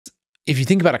if you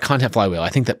think about a content flywheel, I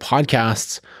think that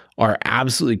podcasts are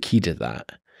absolutely key to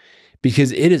that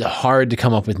because it is hard to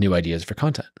come up with new ideas for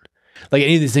content. Like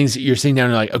any of these things, you're sitting down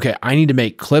and you're like, okay, I need to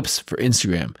make clips for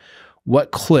Instagram.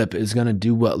 What clip is going to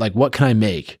do what? Like, what can I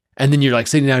make? And then you're like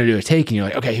sitting down to do a take and you're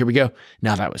like, okay, here we go.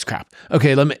 Now that was crap.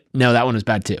 Okay, no, that one was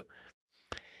bad too.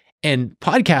 And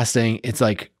podcasting, it's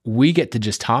like we get to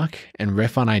just talk and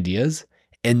riff on ideas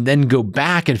and then go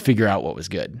back and figure out what was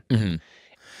good. Mm-hmm.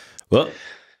 Well,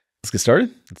 let's get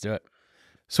started. Let's do it.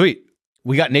 Sweet.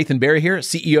 We got Nathan Barry here,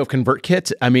 CEO of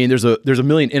ConvertKit. I mean, there's a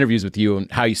million interviews with you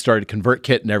and how you started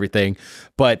ConvertKit and everything,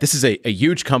 but this is a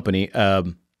huge company.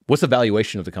 What's the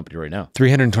valuation of the company right now?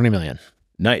 $320 million.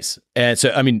 Nice. And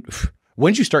so, I mean,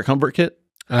 when did you start ConvertKit?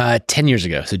 10 years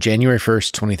ago. So January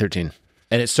 1st, 2013.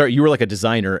 And you were like a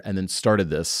designer and then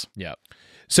started this. Yeah.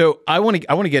 So I want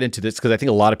to get into this because I think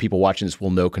a lot of people watching this will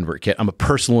know ConvertKit. I'm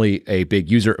personally a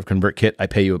big user of ConvertKit. I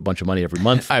pay you a bunch of money every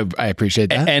month. I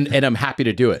appreciate that. And I'm happy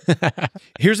to do it.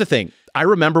 Here's the thing. I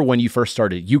remember when you first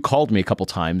started, you called me a couple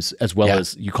times as well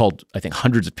as you called, I think,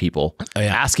 hundreds of people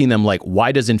asking them like,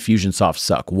 why does Infusionsoft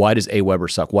suck? Why does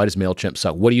Aweber suck? Why does MailChimp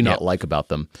suck? What do you not like about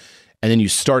them? And then you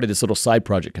started this little side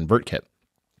project, ConvertKit.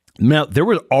 Now, there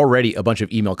were already a bunch of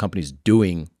email companies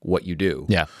doing what you do.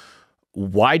 Yeah.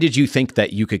 Why did you think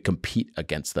that you could compete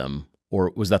against them?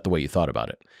 Or was that the way you thought about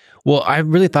it? Well, I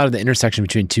really thought of the intersection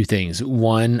between two things.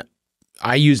 One,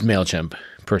 I used MailChimp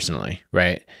personally,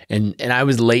 right? And I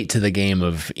was late to the game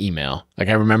of email. Like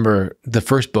I remember the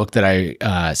first book that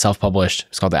I self-published,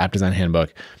 it's called the App Design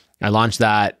Handbook. I launched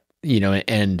that,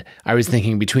 and I was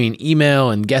thinking between email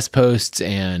and guest posts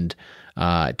and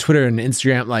Twitter and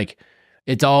Instagram, like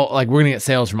it's all like we're gonna get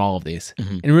sales from all of these.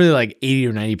 Mm-hmm. And really like 80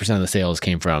 or 90% of the sales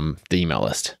came from the email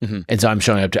list. Mm-hmm. And so I'm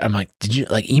showing up I'm like,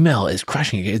 email is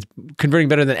crushing it. It's converting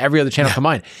better than every other channel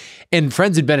combined. And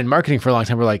friends who'd been in marketing for a long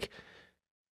time were like,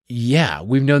 yeah,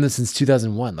 we've known this since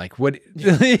 2001. Like what,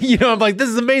 I'm like, this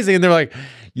is amazing. And they're like,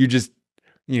 you just,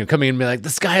 coming in and be like, the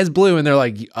sky is blue. And they're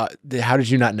like, how did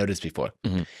you not notice before?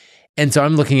 Mm-hmm. And so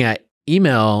I'm looking at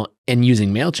email and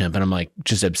using MailChimp and I'm like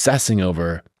just obsessing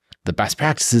over the best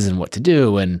practices and what to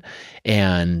do and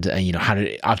how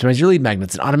to optimize your lead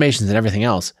magnets and automations and everything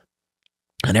else.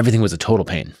 And everything was a total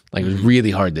pain. Like it was really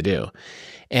hard to do.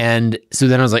 And so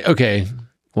then I was like, okay,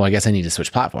 well, I guess I need to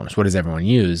switch platforms. What does everyone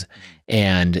use?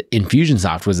 And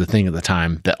Infusionsoft was the thing at the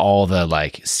time that all the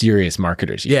like serious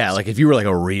marketers used. Yeah, like if you were like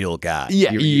a real guy.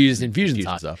 Yeah, you used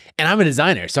Infusionsoft. And I'm a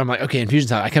designer. So I'm like, okay,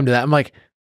 Infusionsoft. I come to that. I'm like,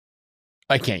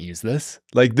 I can't use this.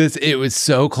 Like this, it was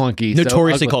so clunky.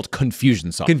 Notoriously called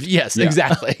Confusionsoft. Yes,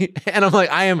 exactly. And I'm like,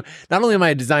 not only am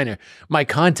I a designer, my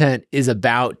content is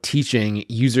about teaching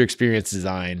user experience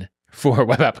design for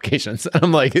web applications. And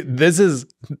I'm like, there's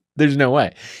no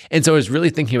way. And so I was really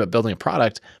thinking about building a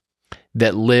product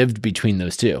that lived between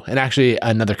those two. And actually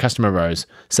another customer of ours,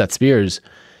 Seth Spears,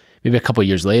 maybe a couple of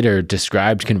years later,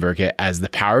 described ConvertKit as the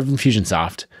power of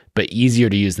Infusionsoft, but easier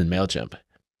to use than MailChimp.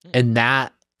 And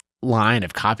that line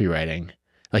of copywriting,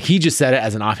 like he just said it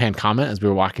as an offhand comment as we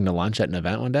were walking to lunch at an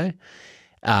event one day.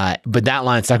 But that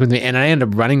line stuck with me and I ended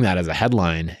up running that as a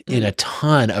headline in a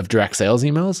ton of direct sales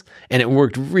emails. And it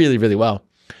worked really, really well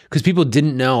because people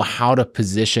didn't know how to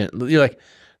position. You're like,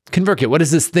 ConvertKit, what is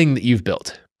this thing that you've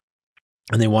built?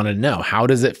 And they wanted to know, how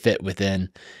does it fit within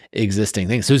existing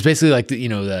things? So it's basically like,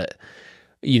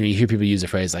 you hear people use the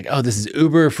phrase like, oh, this is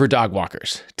Uber for dog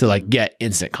walkers to like get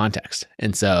instant context.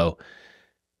 And so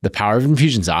the power of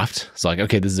Infusionsoft. So like,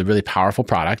 okay, this is a really powerful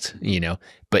product,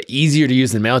 but easier to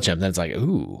use than MailChimp. Then it's like,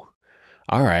 ooh,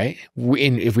 all right.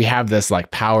 If we have this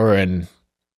like power and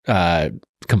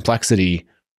complexity,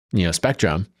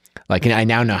 spectrum, like I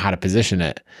now know how to position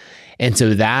it. And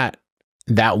so that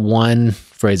one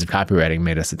phrase of copywriting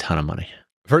made us a ton of money.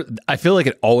 I feel like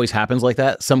it always happens like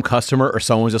that. Some customer or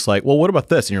someone's just like, well, what about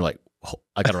this? And you're like, oh,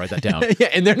 I got to write that down. Yeah,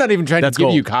 and they're not even trying to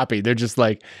give you copy. They're just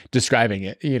like describing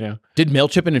it, Did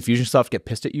MailChimp and Infusionsoft get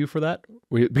pissed at you for that?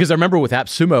 Because I remember with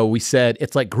AppSumo, we said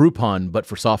it's like Groupon, but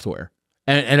for software.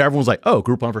 And everyone's like, oh,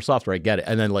 Groupon for software, I get it.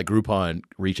 And then like Groupon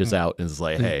reaches out and is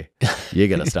like, hey, you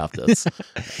got to stop this.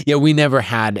 Yeah, we never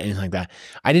had anything like that.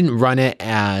 I didn't run it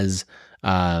as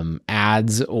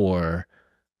ads or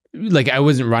like I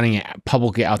wasn't running it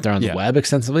publicly out there on the web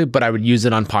extensively, but I would use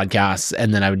it on podcasts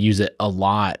and then I would use it a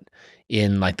lot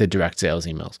in like the direct sales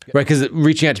emails, right? Because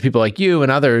reaching out to people like you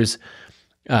and others,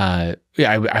 I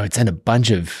would send a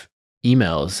bunch of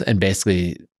emails and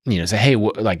basically, say, hey,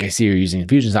 like I see you're using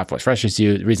Infusionsoft, what frustrates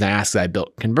you? The reason I asked is I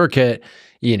built ConvertKit,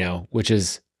 which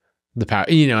is the power,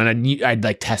 and I'd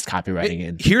like test copywriting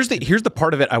in. Here's the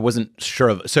part of it I wasn't sure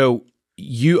of. So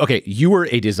you were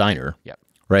a designer. Yeah.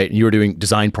 right? You were doing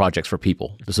design projects for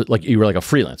people. This is like you were like a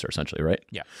freelancer essentially, right?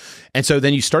 Yeah. And so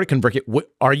then you started ConvertKit. What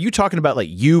are you talking about? Like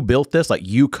you built this, like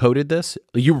you coded this?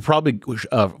 You were probably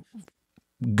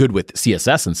good with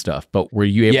CSS and stuff, but were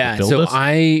you able to build this? So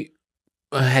I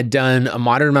had done a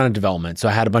moderate amount of development. So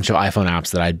I had a bunch of iPhone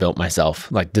apps that I'd built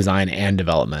myself, like design and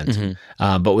development.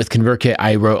 But with ConvertKit,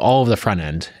 I wrote all of the front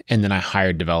end, and then I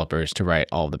hired developers to write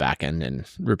all of the back end in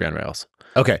Ruby on Rails.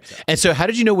 Okay. And so how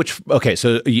did you know which,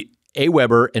 so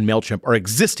Aweber and MailChimp are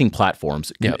existing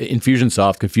platforms. Yep.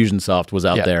 Confusionsoft was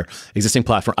out there, existing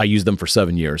platform. I used them for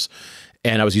 7 years,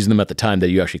 and I was using them at the time that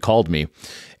you actually called me.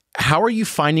 How are you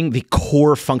finding the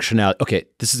core functionality? Okay,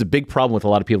 this is a big problem with a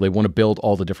lot of people. They want to build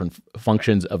all the different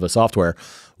functions of a software.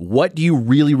 What do you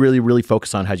really, really, really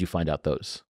focus on? How do you find out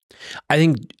those? I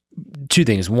think two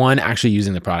things. One, actually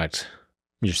using the product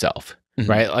yourself,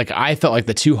 right? Like I felt like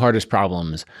the two hardest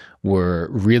problems were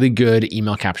really good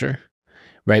email capture,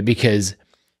 right? Because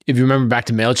if you remember back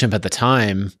to MailChimp at the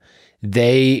time,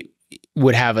 they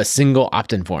would have a single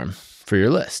opt-in form for your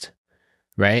list,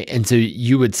 right? And so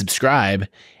you would subscribe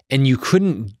and you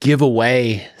couldn't give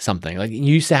away something. Like you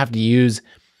used to have to use,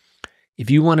 if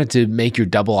you wanted to make your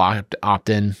double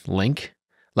opt-in link,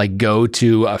 like go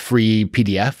to a free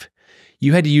PDF,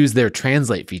 you had to use their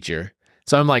translate feature.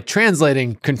 So I'm like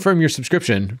translating, confirm your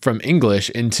subscription from English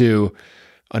into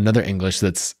another English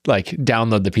that's like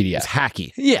download the PDF. It's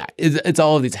hacky. Yeah, it's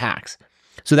all of these hacks.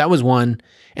 So that was one.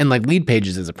 And like Lead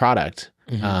Pages as a product,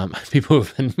 people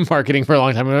who've been marketing for a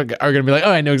long time are going to be like,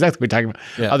 oh, I know exactly what you're talking about.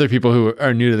 Yeah. Other people who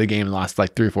are new to the game in the last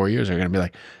like 3 or 4 years are going to be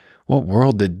like, what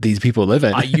world did these people live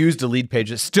in? I used a Lead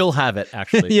Pages, still have it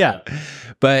actually. Yeah.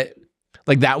 But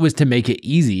like that was to make it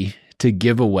easy to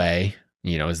give away,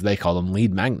 as they call them,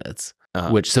 lead magnets,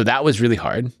 so that was really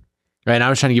hard, right? And I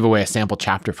was trying to give away a sample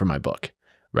chapter for my book,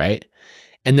 right?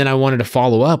 And then I wanted to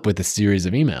follow up with a series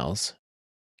of emails,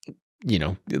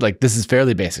 like this is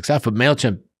fairly basic stuff, but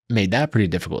MailChimp made that pretty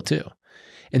difficult too.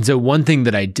 And so one thing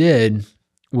that I did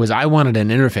was I wanted an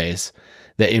interface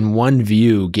that in one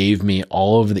view gave me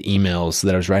all of the emails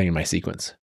that I was writing in my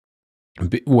sequence,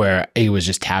 where it was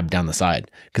just tabbed down the side.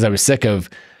 Because I was sick of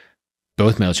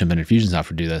both MailChimp and Infusionsoft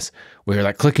would do this, where you're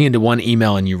like clicking into one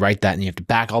email and you write that and you have to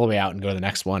back all the way out and go to the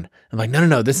next one. I'm like,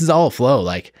 no, this is all a flow.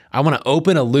 Like I want to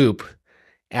open a loop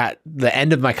at the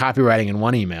end of my copywriting in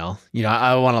one email.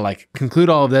 I want to like conclude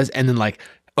all of this and then like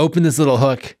open this little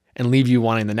hook and leave you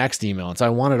wanting the next email. And so I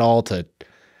want it all to,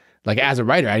 like as a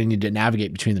writer, I need to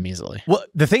navigate between them easily. Well,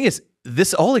 the thing is,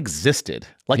 this all existed.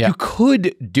 Like you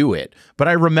could do it, but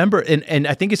I remember, and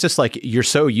I think it's just like you're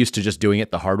so used to just doing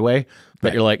it the hard way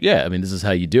that you're like, yeah, I mean, this is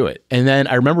how you do it. And then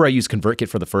I remember I used ConvertKit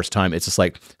for the first time. It's just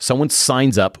like someone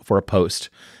signs up for a post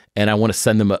and I want to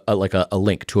send them a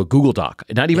link to a Google Doc,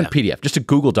 not even a PDF, just a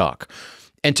Google Doc.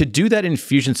 And to do that in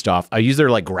Infusionsoft, I used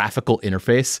their like graphical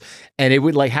interface, and it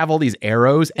would like have all these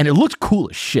arrows, and it looked cool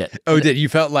as shit. Oh, did you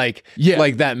felt like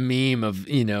like that meme of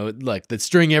like the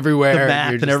string everywhere, the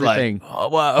map and everything? Like, oh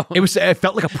wow! I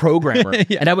felt like a programmer,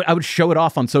 and I would show it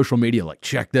off on social media, like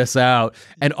check this out.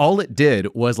 And all it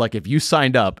did was like if you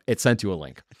signed up, it sent you a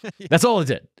link. That's all it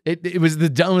did. It was the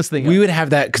dumbest thing. We would have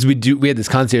that because we had this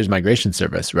concierge migration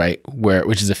service, right?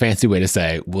 Which is a fancy way to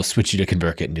say we'll switch you to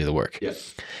ConvertKit and do the work.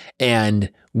 Yes.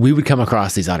 And we would come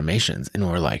across these automations and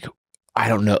we're like, I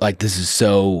don't know, like this is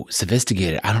so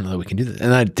sophisticated. I don't know that we can do this.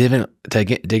 And I'd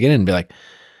dig in and be like,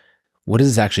 what does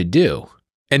this actually do?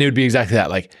 And it would be exactly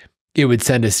that. Like it would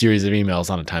send a series of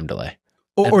emails on a time delay.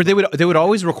 Or they would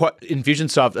always require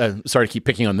Infusionsoft. Sorry to keep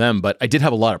picking on them, but I did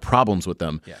have a lot of problems with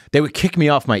them. Yeah. They would kick me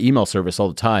off my email service all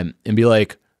the time and be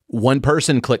like, one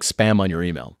person clicks spam on your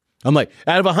email. I'm like,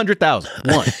 out of 100,000,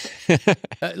 one.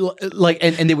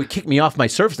 And they would kick me off my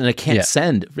service, and I can't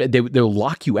send. They'll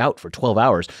lock you out for 12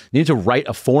 hours. You need to write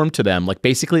a form to them, like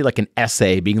basically like an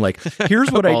essay, being like,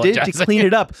 "Here's what I did to clean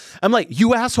it up." I'm like,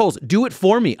 "You assholes, do it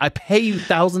for me. I pay you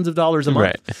thousands of dollars a month."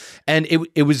 Right. And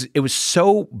it was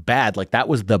so bad. Like that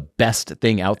was the best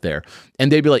thing out there.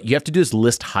 And they'd be like, "You have to do this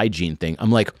list hygiene thing."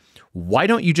 I'm like, why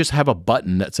don't you just have a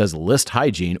button that says list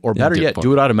hygiene, or better yet,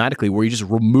 do it automatically where you just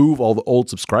remove all the old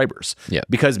subscribers? Yeah.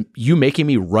 Because you making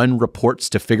me run reports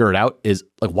to figure it out is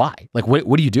like, why? Like,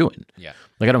 what are you doing? Yeah.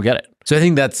 Like, I don't get it. So I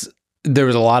think there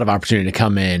was a lot of opportunity to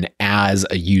come in as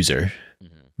a user,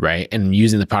 right? And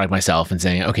using the product myself and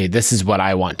saying, okay, this is what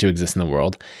I want to exist in the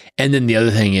world. And then the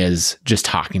other thing is just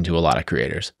talking to a lot of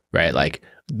creators, right? Like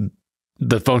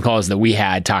the phone calls that we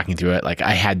had talking through it, like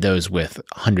I had those with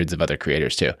hundreds of other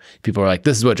creators too. People were like,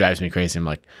 this is what drives me crazy. I'm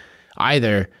like,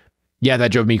 either, yeah,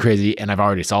 that drove me crazy and I've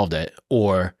already solved it,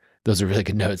 or those are really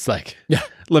good notes. Like, yeah,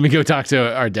 let me go talk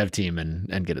to our dev team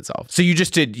and get it solved. So you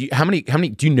just did, how many,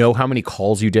 do you know how many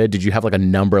calls you did? Did you have like a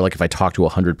number? Like if I talk to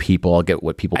 100 people, I'll get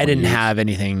what people I didn't have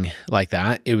anything like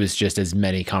that. It was just as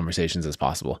many conversations as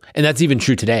possible. And that's even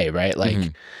true today, right?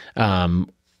 Like,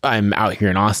 I'm out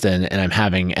here in Austin and I'm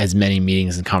having as many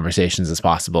meetings and conversations as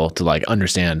possible to like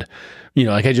understand,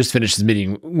 like I just finished this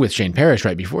meeting with Shane Parrish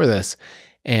right before this.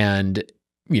 And,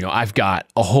 I've got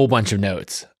a whole bunch of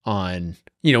notes on,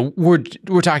 we're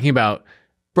talking about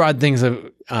broad things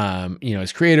of,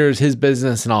 as creators, his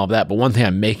business and all of that. But one thing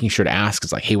I'm making sure to ask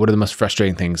is like, hey, what are the most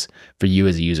frustrating things for you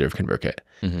as a user of ConvertKit?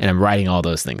 And I'm writing all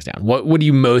those things down. What do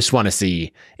you most want to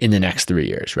see in the next 3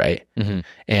 years, right?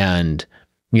 And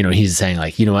he's saying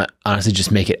like, you know what, honestly,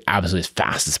 just make it absolutely as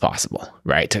fast as possible,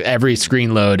 right? To every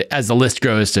screen load, as the list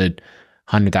grows to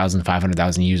 100,000,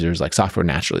 500,000 users, like software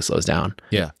naturally slows down.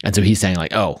 Yeah. And so he's saying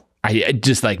like, oh, I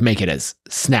just like make it as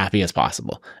snappy as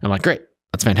possible. I'm like, great,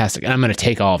 that's fantastic. And I'm going to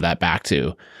take all of that back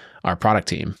to our product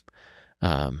team.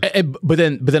 But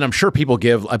then I'm sure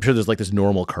I'm sure there's like this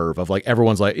normal curve of like,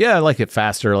 everyone's like, yeah, I like it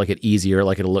faster, I like it easier, I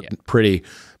like it'll look pretty.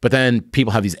 But then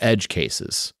people have these edge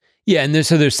cases. Yeah, and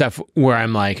there's stuff where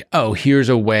I'm like, oh, here's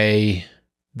a way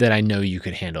that I know you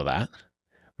could handle that,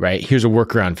 right? Here's a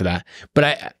workaround for that.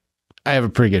 But I have a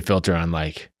pretty good filter on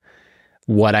like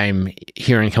what I'm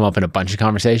hearing come up in a bunch of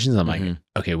conversations. I'm like,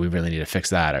 okay, we really need to fix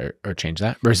that or change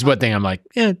that. Versus what thing I'm like,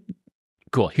 yeah,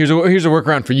 cool. Here's a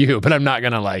workaround for you, but I'm not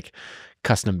gonna like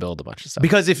custom build a bunch of stuff.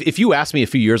 Because if you asked me a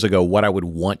few years ago what I would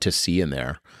want to see in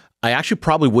there, I actually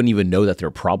probably wouldn't even know that there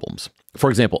are problems. For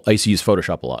example, I used to use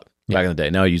Photoshop a lot back in the day.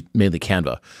 Now I use mainly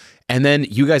Canva. And then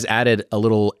you guys added a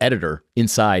little editor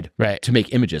inside to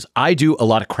make images. I do a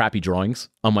lot of crappy drawings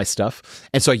on my stuff.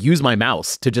 And so I use my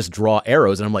mouse to just draw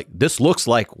arrows. And I'm like, this looks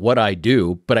like what I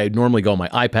do, but I normally go on my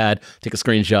iPad, take a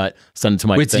screenshot, send it to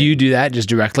my Wait, so you do that just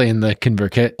directly in the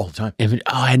ConvertKit? All the time.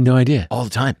 I had no idea. All the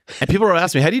time. And people are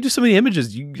asking me, how do you do so many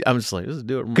images? I'm just like, let's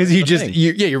do it. Because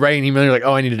you're writing an email, you're like,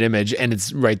 oh, I need an image. And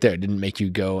it's right there. It didn't make you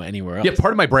go anywhere else. Yeah,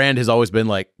 part of my brand has always been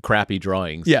like crappy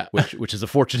drawings. Yeah. Which is a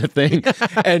fortunate thing.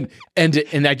 and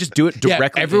I just do it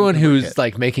directly. Yeah, everyone who's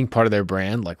like making part of their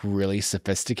brand like really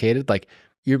sophisticated, like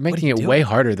you're making it way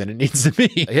harder than it needs to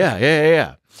be.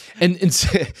 Yeah. And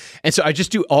so I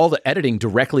just do all the editing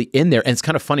directly in there. And it's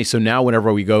kind of funny. So now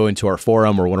whenever we go into our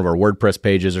forum or one of our WordPress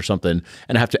pages or something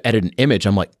and I have to edit an image,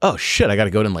 I'm like, oh shit, I got to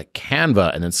go to like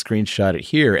Canva and then screenshot it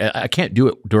here. And I can't do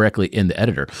it directly in the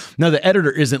editor. Now the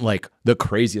editor isn't like the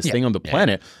craziest thing on the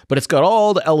planet, but it's got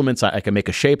all the elements. I can make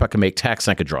a shape, I can make text,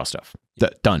 I can draw stuff.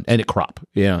 Done. And it crop.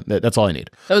 Yeah, that's all I need.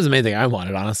 That was the main thing I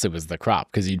wanted, honestly, was the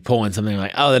crop. Because you'd pull in something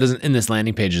like, oh, that doesn't, in this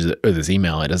landing page or this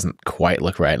email, it doesn't quite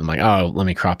look right. I'm like, oh, let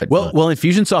me crop it. Well,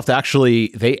 Infusionsoft actually,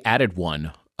 they added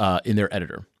one in their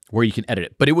editor where you can edit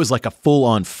it, but it was like a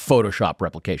full-on Photoshop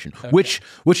replication, which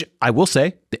I will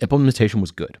say the implementation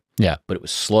was good. Yeah, but it was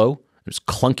slow, it was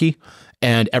clunky,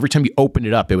 and every time you opened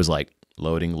it up, it was like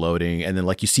loading, and then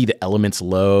like you see the elements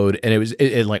load, and it was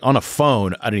like on a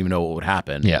phone, I don't even know what would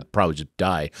happen. Yeah, probably just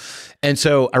die. And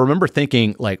so I remember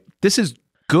thinking like, this is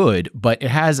good, but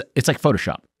it's like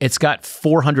Photoshop. It's got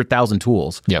 400,000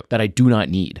 tools that I do not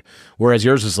need. Whereas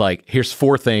yours is like, here's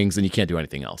 4 things and you can't do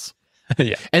anything else.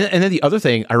 Yeah. And then the other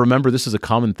thing, I remember this is a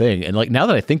common thing. And like, now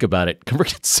that I think about it,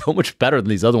 ConvertKit's so much better than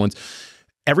these other ones.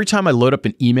 Every time I load up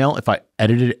an email, if I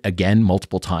edited it again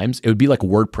multiple times, it would be like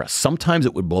WordPress. Sometimes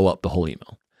it would blow up the whole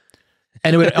email.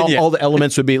 And it would, all the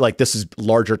elements would be like, this is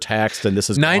larger text and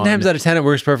this is 9 times out of 10, it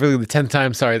works perfectly. The 10th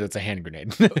time, sorry, that's a hand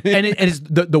grenade. and it's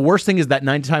the worst thing is that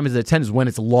 9 times out of 10 is when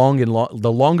it's long and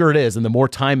the longer it is and the more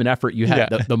time and effort you have,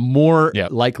 the more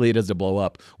likely it is to blow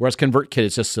up. Whereas ConvertKit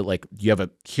is just like, you have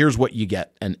here's what you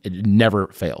get and it never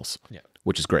fails,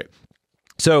 which is great.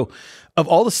 So of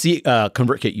all the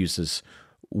ConvertKit uses,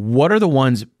 what are the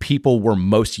ones people were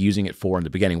most using it for in the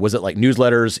beginning? Was it like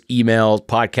newsletters, emails,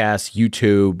 podcasts,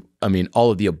 YouTube? I mean,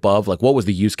 all of the above. Like, what was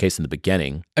the use case in the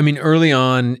beginning? I mean, early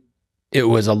on, it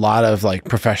was a lot of like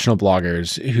professional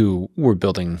bloggers who were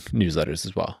building newsletters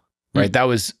as well, right? That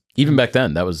was even back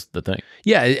then. That was the thing.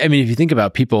 Yeah, I mean, if you think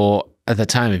about people at the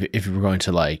time, if you were going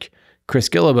to like Chris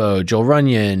Gillibo, Joel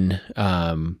Runyon,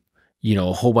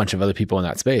 a whole bunch of other people in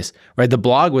that space, right? The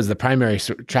blog was the primary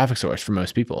traffic source for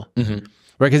most people.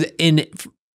 Right, because in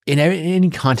any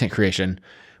content creation,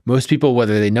 most people,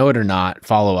 whether they know it or not,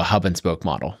 follow a hub and spoke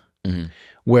model,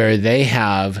 where they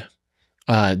have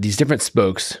these different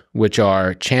spokes, which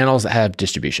are channels that have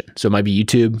distribution. So it might be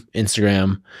YouTube,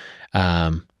 Instagram,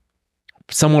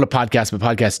 somewhat a podcast, but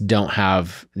podcasts don't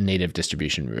have native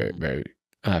distribution very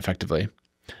effectively.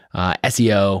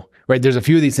 SEO, right? There's a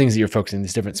few of these things that you're focusing,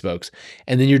 these different spokes,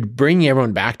 and then you're bringing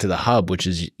everyone back to the hub, which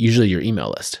is usually your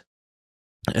email list.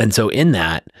 And so in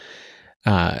that,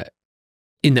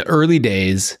 in the early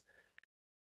days,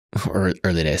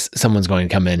 someone's going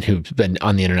to come in who's been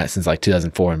on the internet since like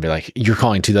 2004 and be like, you're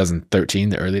calling 2013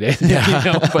 the early days?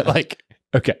 Yeah. But like,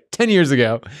 okay, 10 years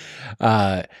ago,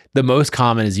 the most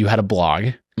common is you had a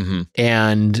blog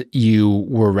and you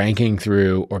were ranking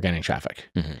through organic traffic.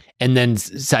 And then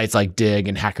sites like Dig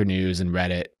and Hacker News and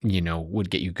Reddit, would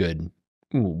get you good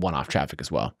one-off traffic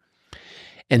as well.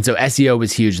 And so SEO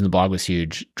was huge and the blog was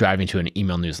huge, driving to an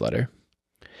email newsletter.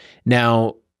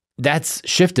 Now, that's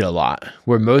shifted a lot,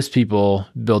 where most people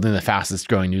building the fastest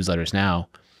growing newsletters now,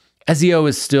 SEO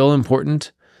is still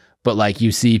important, but like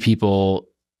you see people,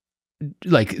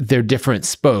 like their different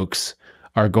spokes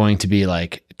are going to be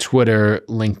like Twitter,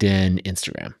 LinkedIn,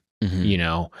 Instagram,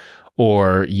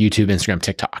 or YouTube, Instagram,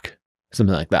 TikTok,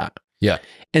 something like that. Yeah.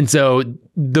 And so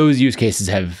those use cases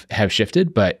have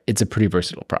shifted, but it's a pretty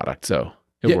versatile product. So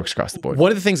it works across the board. One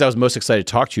of the things I was most excited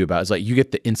to talk to you about is like you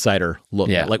get the insider look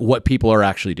at like what people are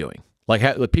actually doing.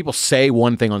 Like people say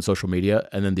one thing on social media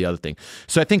and then the other thing.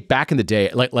 So I think back in the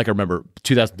day, like I remember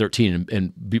 2013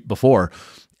 and before,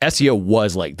 SEO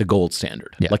was like the gold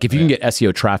standard. Yeah. Like if you can get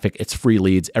SEO traffic, it's free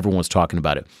leads. Everyone was talking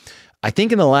about it. I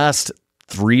think in the last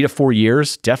 3 to 4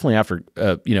 years, definitely after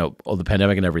all the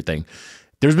pandemic and everything,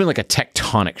 there's been like a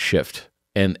tectonic shift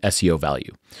in SEO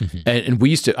value. And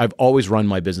I've always run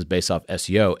my business based off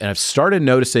SEO, and I've started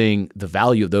noticing the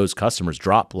value of those customers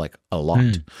drop like a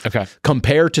lot. Okay.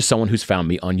 Compared to someone who's found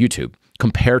me on YouTube,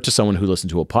 compared to someone who listened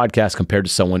to a podcast, compared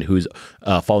to someone who's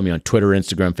followed me on Twitter,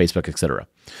 Instagram, Facebook, etc.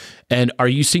 And are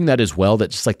you seeing that as well?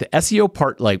 That just like the SEO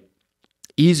part like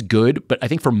is good, but I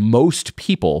think for most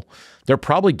people, they're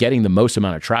probably getting the most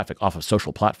amount of traffic off of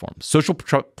social platforms. Social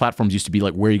platforms used to be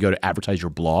like where you go to advertise your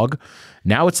blog.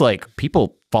 Now it's like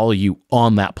people follow you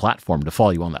on that platform to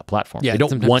follow you on that platform. Yeah, they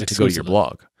don't want to go to your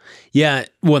blog. Yeah,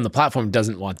 when the platform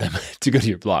doesn't want them to go to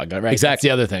your blog, right? Exactly. That's the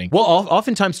other thing. Well,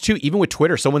 oftentimes too, even with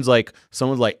Twitter, someone's like,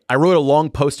 I wrote a long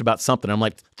post about something. I'm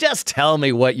like, just tell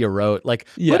me what you wrote. Like,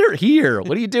 put it here.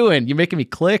 What are you doing? You're making me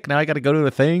click. Now I got to go to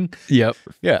the thing. Yep.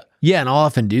 Yeah. Yeah, and I'll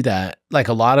often do that. Like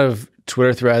a lot of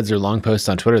Twitter threads or long posts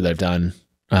on Twitter that I've done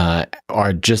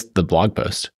are just the blog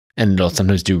post. And it'll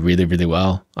sometimes do really, really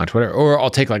well on Twitter. Or I'll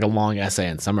take like a long essay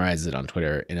and summarize it on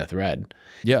Twitter in a thread.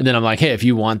 Yeah. And then I'm like, hey, if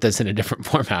you want this in a different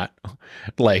format,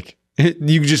 like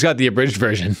you just got the abridged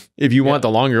version. If you want the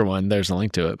longer one, there's a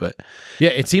link to it. But yeah,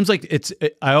 it seems like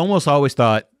I almost always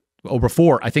thought,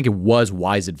 before, I think it was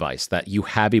wise advice that you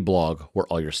have a blog where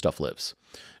all your stuff lives.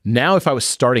 Now, if I was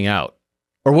starting out,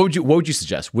 or what would you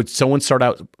suggest? Would someone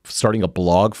starting a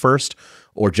blog first,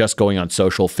 or just going on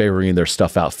social, figuring their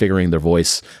stuff out, figuring their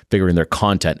voice, figuring their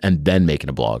content, and then making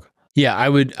a blog? Yeah, I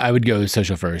would go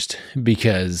social first,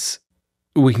 because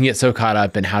we can get so caught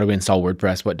up in how do we install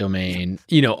WordPress, what domain,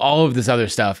 all of this other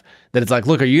stuff, that it's like,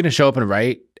 look, are you going to show up and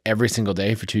write every single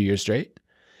day for 2 years straight?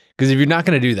 Because if you're not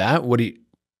going to do that, what are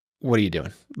you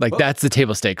doing? Like, that's the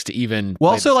table stakes to even.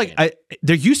 Well, also, like,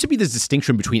 there used to be this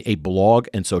distinction between a blog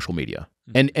and social media.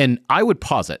 And I would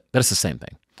posit that it's the same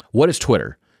thing. What is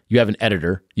Twitter? You have an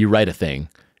editor, you write a thing,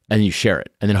 and you share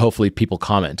it. And then hopefully people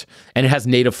comment. And it has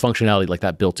native functionality like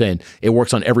that built in. It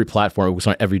works on every platform. It works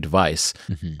on every device.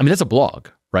 I mean, that's a blog,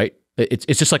 right? It's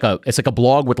just like a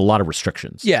blog with a lot of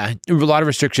restrictions. Yeah, a lot of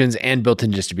restrictions and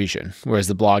built-in distribution, whereas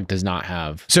the blog does not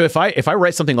have. So if I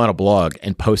write something on a blog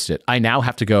and post it, I now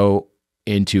have to go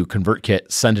into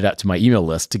ConvertKit, send it out to my email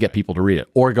list to get people to read it,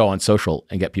 or go on social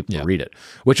and get people to read it.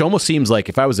 Which almost seems like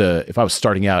if I was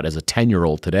starting out as a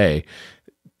 10-year-old today,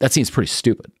 that seems pretty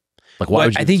stupid. Like, why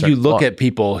would you? I think you look at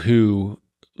people who,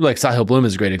 like Tahill Bloom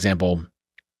is a great example.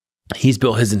 He's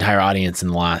built his entire audience in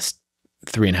the last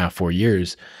 3.5, 4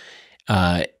 years,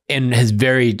 and has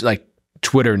very like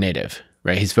Twitter native,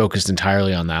 right? He's focused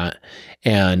entirely on that,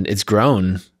 and it's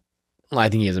grown. I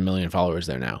think he has 1 million followers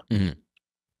there now.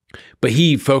 But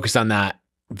he focused on that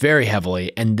very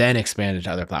heavily and then expanded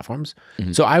to other platforms.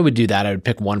 So I would do that. I would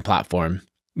pick one platform,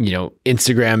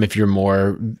 Instagram if you're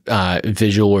more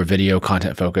visual or video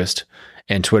content focused,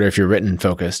 and Twitter if you're written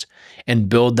focused, and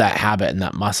build that habit and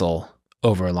that muscle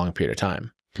over a long period of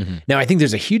time. Now, I think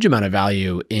there's a huge amount of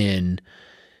value in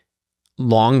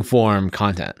long form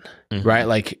content, right?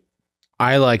 Like,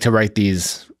 I like to write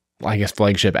these, I guess,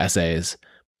 flagship essays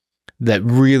that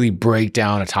really break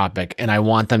down a topic, and I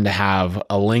want them to have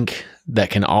a link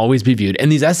that can always be viewed.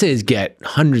 And these essays get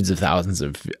hundreds of thousands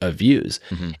of views,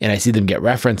 and I see them get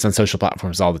referenced on social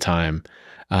platforms all the time.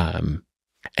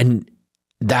 And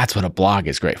that's what a blog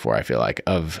is great for, I feel like,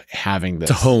 of having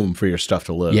this. It's a home for your stuff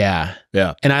to live. Yeah.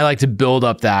 Yeah. And I like to build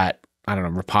up that I don't know,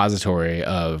 repository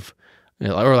of,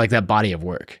 or like that body of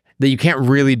work that you can't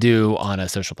really do on a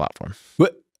social platform.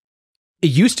 It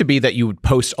used to be that you would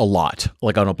post a lot,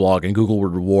 like on a blog, and Google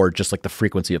would reward just like the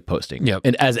frequency of posting. Yep.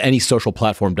 And as any social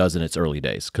platform does in its early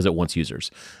days, because it wants users.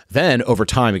 Then over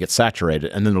time, it gets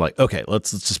saturated, and then they're like, okay,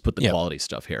 let's just put the quality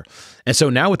stuff here. And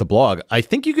so now with the blog, I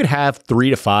think you could have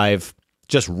 3 to 5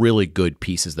 just really good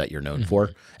pieces that you're known for.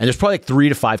 And there's probably like 3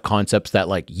 to 5 concepts that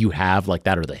like you have like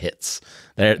that are the hits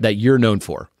that you're known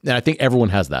for. And I think everyone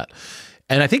has that.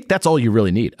 And I think that's all you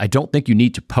really need. I don't think you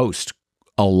need to post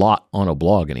a lot on a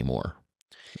blog anymore.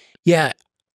 Yeah.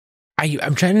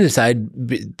 I'm trying to decide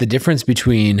the difference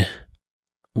between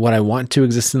what I want to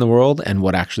exist in the world and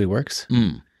what actually works.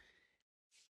 Do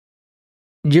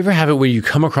you ever have it where you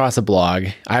come across a blog?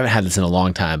 I haven't had this in a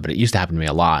long time, but it used to happen to me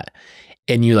a lot.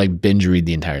 And you like binge read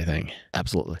the entire thing.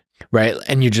 Absolutely. Right?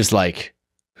 And you're just like,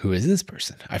 who is this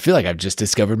person? I feel like I've just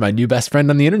discovered my new best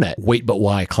friend on the internet. Wait, but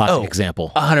why? Classic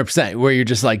example. 100%. Where you're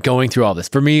just like going through all this.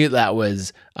 For me, that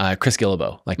was Chris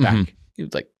Gillibo. Like back, he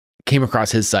was like, came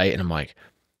across his site and I'm like,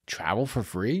 travel for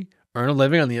free? Earn a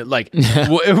living on the, like,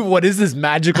 what is this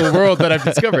magical world that I've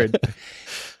discovered?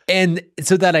 And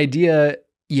so that idea,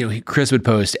 you know, Chris would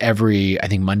post every, I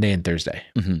think, Monday and Thursday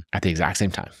at the exact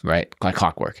same time, right? Like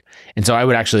clockwork. And so I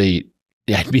would actually,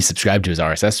 I'd be subscribed to his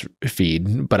RSS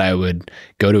feed, but I would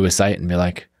go to his site and be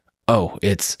like, oh,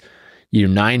 it's,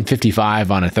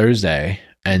 9:55 on a Thursday.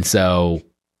 And so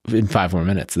in 5 more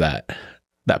minutes, that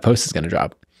post is going to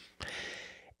drop.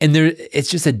 And it's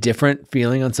just a different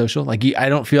feeling on social. Like I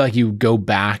don't feel like you go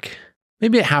back.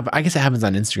 Maybe I guess it happens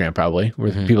on Instagram probably,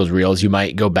 with people's reels. You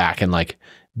might go back and like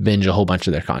binge a whole bunch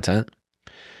of their content.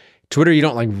 Twitter, you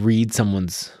don't like read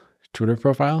someone's Twitter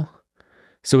profile.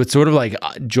 So it's sort of like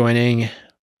joining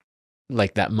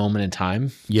like that moment in time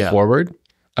forward.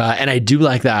 And I do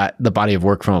like that, the body of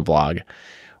work from a blog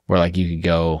where like you could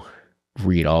go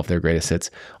read all of their greatest hits.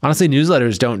 Honestly,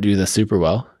 newsletters don't do this super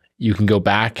well. You can go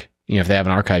back, if they have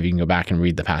an archive, you can go back and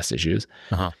read the past issues,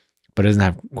 but it doesn't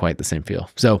have quite the same feel.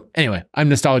 So anyway, I'm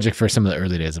nostalgic for some of the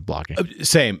early days of blogging.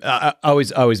 Same. I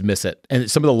always miss it. And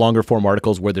some of the longer form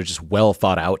articles where they're just well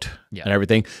thought out and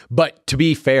everything. But to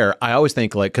be fair, I always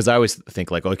think because I always think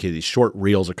like, okay, these short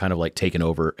reels are kind of like taking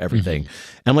over everything.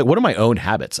 And I'm like, what are my own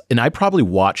habits? And I probably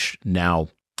watch now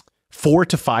 400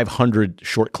 to 500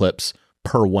 short clips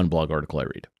per one blog article I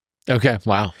read. Okay.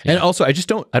 Wow. And also I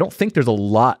don't think there's a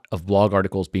lot of blog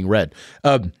articles being read.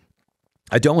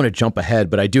 I don't want to jump ahead,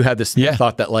 but I do have this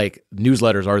thought that like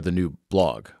newsletters are the new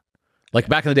blog. Like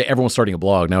back in the day, everyone's starting a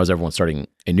blog. Now is everyone starting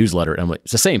a newsletter? And I'm like,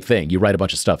 it's the same thing. You write a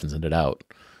bunch of stuff and send it out.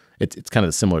 It's kind of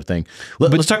a similar thing.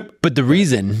 Let's talk. But the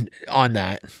reason on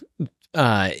that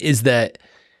is that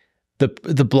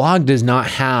the blog does not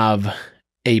have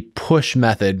a push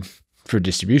method for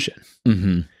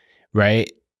distribution,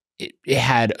 right? It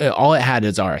had all it had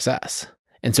is RSS,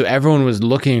 and so everyone was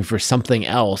looking for something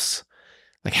else.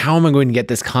 Like, how am I going to get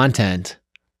this content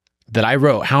that I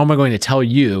wrote? How am I going to tell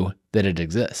you that it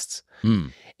exists?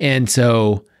 And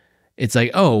so it's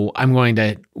like, oh, I'm going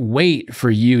to wait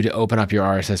for you to open up your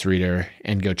RSS reader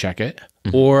and go check it.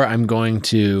 Or I'm going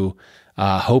to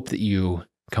hope that you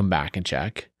come back and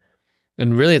check.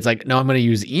 And really it's like, no, I'm going to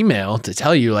use email to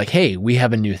tell you like, hey, we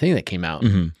have a new thing that came out.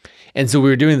 And so we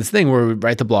were doing this thing where we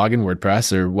write the blog in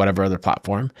WordPress or whatever other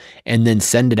platform, and then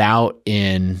send it out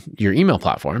in your email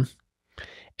platform.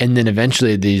 And then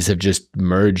eventually these have just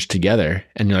merged together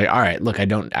and you're like, all right, look, I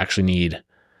don't actually need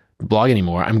the blog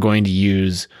anymore. I'm going to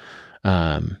use,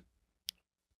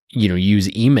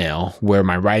 use email where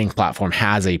my writing platform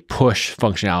has a push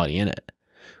functionality in it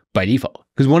by default.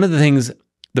 Because one of the things,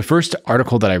 the first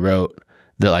article that I wrote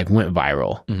that like went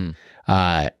viral,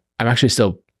 I'm actually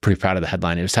still pretty proud of the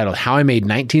headline. It was titled, "How I Made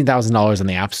 $19,000 on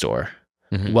the App Store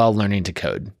While Learning to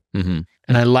Code."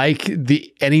 And I like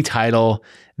any title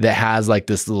that has like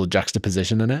this little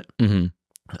juxtaposition in it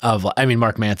of,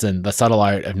 Mark Manson, The Subtle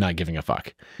Art of Not Giving a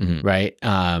Fuck, right?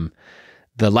 The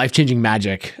life-changing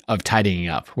magic of tidying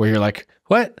up, where you're like,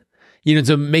 what?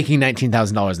 So making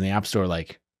 $19,000 in the App Store,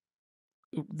 like,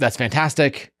 that's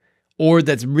fantastic. Or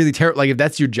that's really terrible. Like if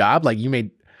that's your job, like you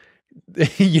made,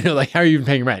 like how are you even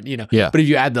paying rent? But if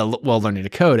you add the learning to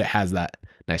code, it has that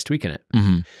nice tweak in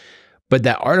it. But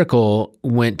that article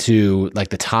went to like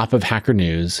the top of Hacker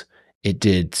News. It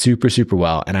did super, super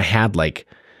well. And I had like,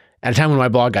 at a time when my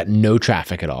blog got no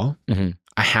traffic at all,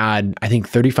 I had, I think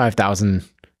 35,000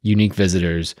 unique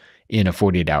visitors in a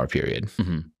 48-hour period.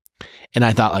 And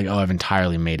I thought like, oh, I've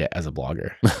entirely made it as a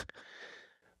blogger.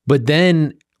 But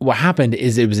then what happened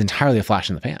is it was entirely a flash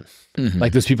in the pan.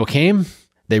 Like those people came,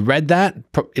 they read that,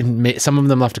 some of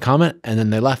them left a comment, and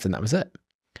then they left, and that was it.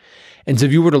 And so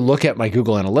if you were to look at my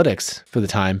Google Analytics for the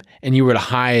time and you were to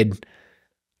hide,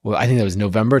 well, I think that was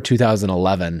November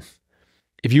 2011.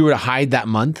 If you were to hide that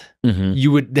month,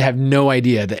 you would have no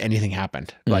idea that anything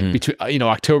happened. Like between,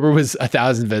 October was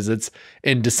 1,000 visits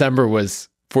and December was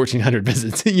 1,400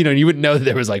 visits, and you wouldn't know that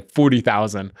there was like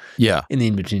 40,000 in the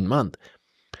in-between month.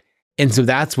 And so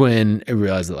that's when I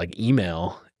realized that like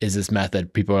email is this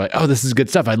method. People are like, oh, this is good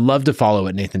stuff. I'd love to follow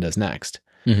what Nathan does next.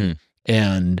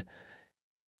 And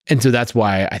so that's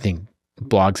why I think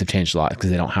blogs have changed a lot, because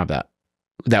they don't have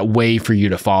that way for you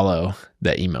to follow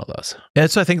that email does.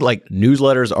 And so I think like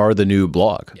newsletters are the new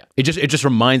blog. Yeah. It just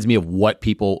reminds me of what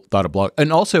people thought of blog.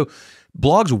 And also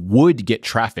blogs would get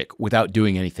traffic without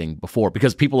doing anything before,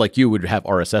 because people like you would have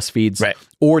RSS feeds, right,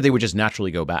 or they would just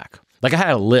naturally go back. Like I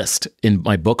had a list in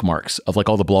my bookmarks of like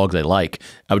all the blogs I like.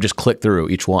 I would just click through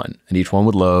each one, and each one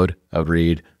would load. I would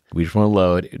read. Each one would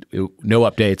load. No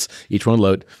updates. Each one would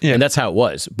load. Yeah. And that's how it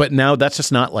was. But now that's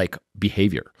just not like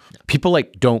behavior. People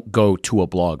like don't go to a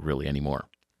blog really anymore.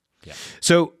 Yeah.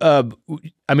 So, I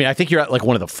mean, I think you're at like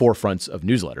one of the forefronts of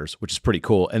newsletters, which is pretty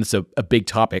cool. And it's a big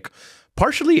topic.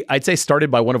 Partially, I'd say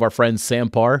started by one of our friends, Sam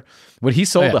Parr. When he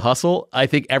sold The Hustle, I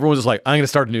think everyone was just like, I'm going to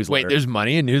start a newsletter. Wait, there's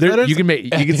money in newsletters? You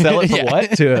can sell it for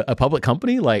what? To a public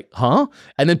company? Like, huh?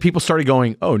 And then people started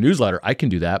going, oh, newsletter, I can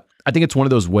do that. I think it's one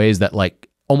of those ways that like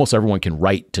almost everyone can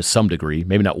write to some degree,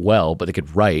 maybe not well, but they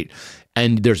could write.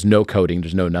 And there's no coding,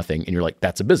 there's no nothing. And you're like,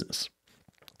 that's a business.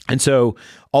 And so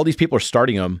all these people are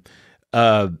starting them.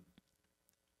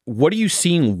 What are you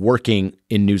seeing working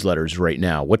in newsletters right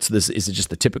now? What's this? Is it just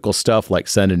the typical stuff like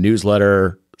send a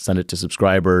newsletter, send it to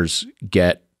subscribers,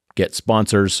 get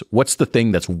sponsors? What's the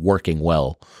thing that's working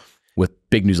well with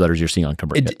big newsletters you're seeing on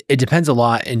ConvertKit? It depends a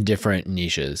lot in different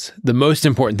niches. The most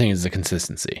important thing is the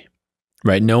consistency,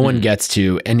 right? No one gets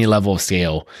to any level of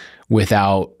scale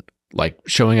without like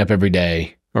showing up every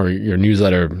day, or your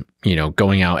newsletter,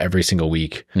 going out every single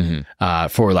week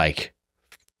for like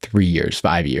 3 years,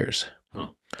 5 years.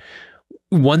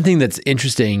 One thing that's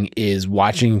interesting is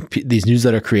watching these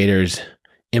newsletter creators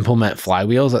implement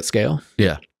flywheels at scale.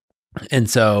 Yeah. And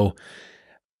so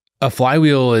a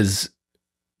flywheel is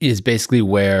basically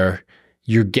where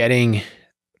you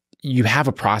have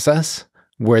a process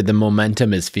where the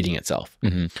momentum is feeding itself.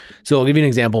 So I'll give you an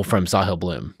example from Tahill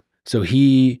Bloom. So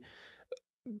he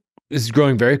is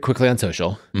growing very quickly on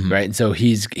social, right? And so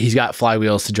he's got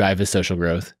flywheels to drive his social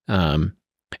growth.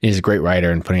 He's a great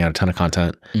writer and putting out a ton of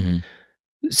content.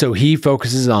 So he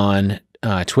focuses on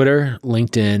Twitter,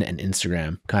 LinkedIn, and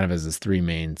Instagram kind of as his three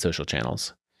main social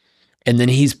channels. And then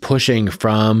he's pushing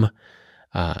from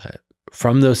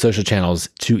those social channels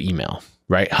to email,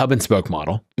 right? Hub and spoke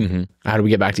model. How do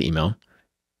we get back to email?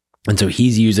 And so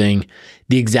he's using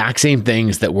the exact same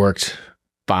things that worked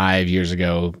 5 years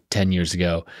ago, 10 years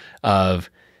ago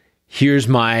of here's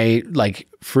my like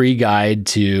free guide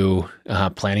to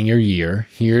planning your year.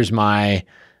 Here's my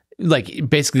like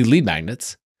basically lead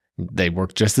magnets. They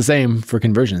work just the same for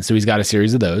conversions. So he's got a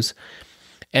series of those.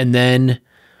 And then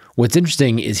what's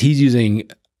interesting is he's using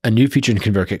a new feature in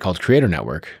ConvertKit called Creator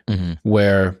Network,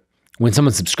 where when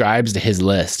someone subscribes to his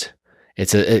list,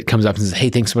 it comes up and says,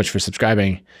 hey, thanks so much for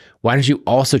subscribing. Why don't you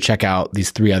also check out these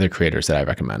 3 other creators that I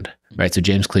recommend, right? So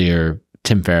James Clear,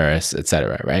 Tim Ferriss, et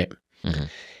cetera, right?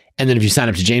 And then if you sign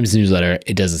up to James' newsletter,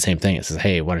 it does the same thing. It says,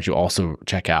 hey, why don't you also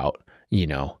check out,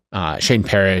 Shane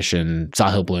Parrish and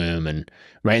Tahill Bloom, and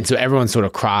right. And so everyone's sort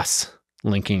of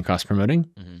cross-linking, cross-promoting,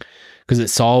 because it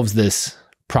solves this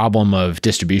problem of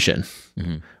distribution,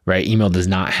 right? Email does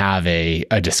not have a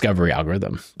discovery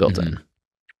algorithm built in.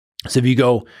 So if you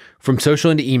go from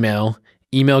social into email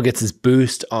gets this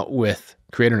boost with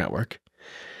Creator Network.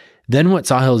 Then what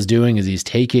Tahill is doing is he's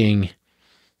taking,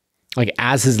 like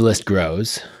as his list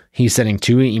grows, he's sending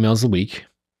 2 emails a week,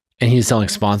 and he's selling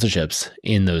sponsorships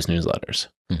in those newsletters,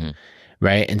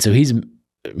 right? And so he's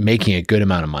making a good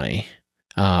amount of money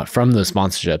from those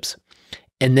sponsorships.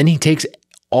 And then he takes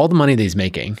all the money that he's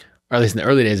making, or at least in the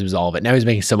early days it was all of it. Now he's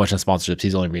making so much on sponsorships,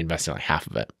 he's only reinvesting like half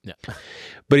of it. Yeah.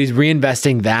 But he's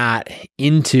reinvesting that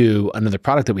into another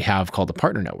product that we have called the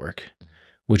Partner Network,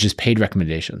 which is paid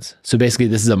recommendations. So basically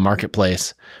this is a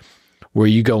marketplace where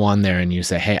you go on there and you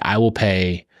say, hey, I will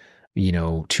pay,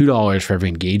 $2 for every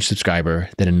engaged subscriber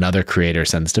that another creator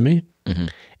sends to me.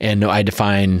 And I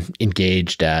define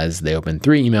engaged as they open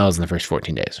 3 emails in the first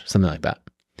 14 days, something like that.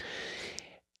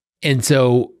 And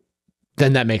so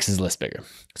then that makes his list bigger.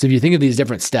 So if you think of these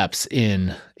different steps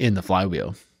in the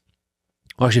flywheel,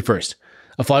 well, actually first,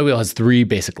 a flywheel has 3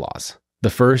 basic laws. The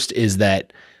first is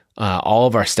that all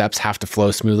of our steps have to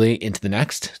flow smoothly into the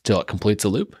next till it completes a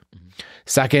loop.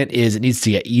 Second is it needs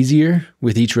to get easier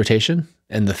with each rotation.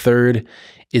 And the third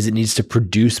is it needs to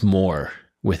produce more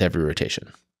with every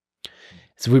rotation.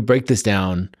 So if we break this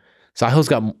down, Tahill's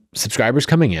got subscribers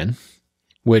coming in,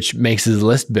 which makes his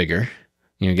list bigger,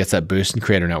 gets that boost in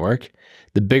Creator Network.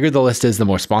 The bigger the list is, the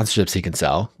more sponsorships he can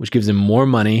sell, which gives him more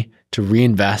money to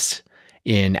reinvest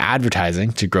in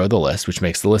advertising to grow the list, which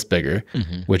makes the list bigger,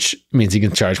 which means he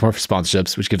can charge more for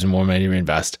sponsorships, which gives him more money to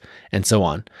reinvest, and so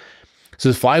on. So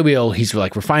the Flywheel, he's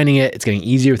like refining it. It's getting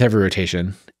easier with every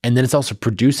rotation. And then it's also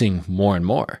producing more and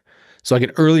more. So like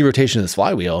an early rotation of this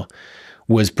Flywheel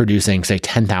was producing, say,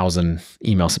 10,000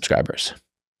 email subscribers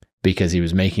because he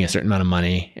was making a certain amount of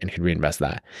money and could reinvest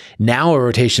that. Now a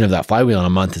rotation of that Flywheel in a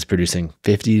month is producing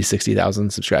 50 to 60,000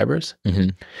 subscribers.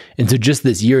 And so just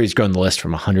this year, he's grown the list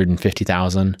from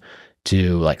 150,000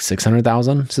 to like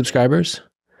 600,000 subscribers.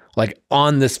 Like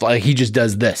on this, like he just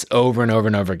does this over and over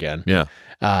and over again. Yeah.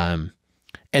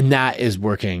 And that is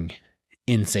working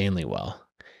insanely well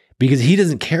because he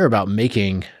doesn't care about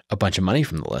making a bunch of money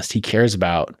from the list. He cares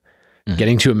about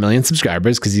getting to 1 million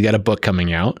subscribers because he's got a book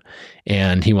coming out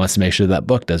and he wants to make sure that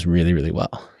book does really, really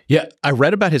well. Yeah. I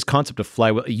read about his concept of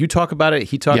Flywheel. You talk about it.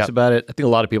 He talks about it. I think a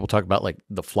lot of people talk about like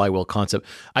the Flywheel concept.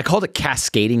 I called it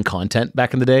cascading content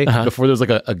back in the day before there was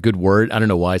like a good word. I don't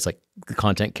know why. It's like the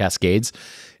content cascades.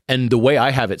 And the way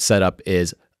I have it set up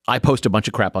is I post a bunch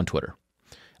of crap on Twitter.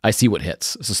 I see what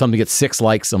hits. So something gets 6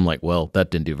 likes. I'm like, well,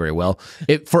 that didn't do very well.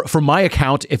 For my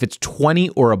account, if it's 20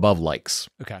 or above likes,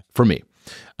 for me,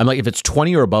 I'm like, if it's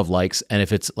 20 or above likes, and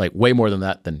if it's like way more than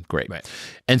that, then great. Right.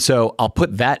 And so I'll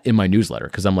put that in my newsletter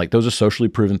because I'm like, those are socially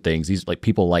proven things. These like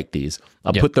people like these.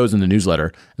 I'll put those in the newsletter.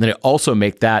 And then I also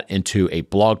make that into a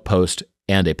blog post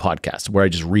and a podcast where I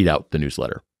just read out the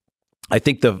newsletter. I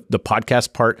think the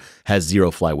podcast part has zero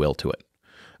Flywheel to it.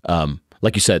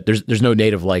 Like you said, there's no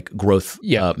native like growth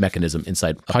mechanism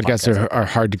inside podcasts. Are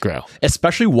hard to grow,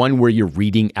 especially one where you're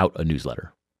reading out a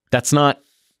newsletter. That's not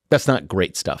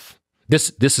great stuff.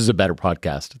 This is a better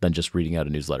podcast than just reading out a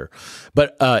newsletter.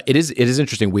 But it is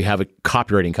interesting. We have a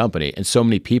copywriting company, and so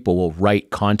many people will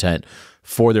write content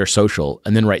for their social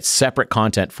and then write separate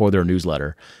content for their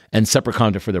newsletter and separate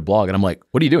content for their blog. And I'm like,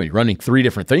 what are you doing? You're running 3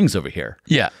 different things over here.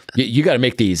 Yeah. You got to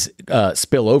make these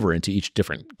spill over into each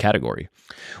different category.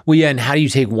 Well, yeah. And how do you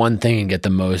take one thing and get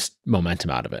the most momentum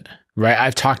out of it? Right.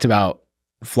 I've talked about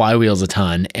Flywheels a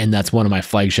ton, and that's one of my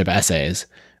flagship essays.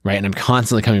 Right. And I'm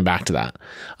constantly coming back to that.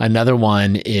 Another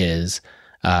one is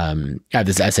I have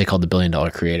this essay called The $1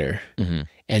 Billion Creator.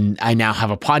 And I now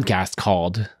have a podcast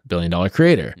called $1 Billion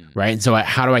Creator. Right. And so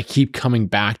how do I keep coming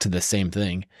back to the same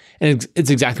thing? And it's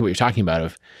exactly what you're talking about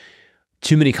of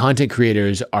too many content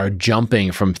creators are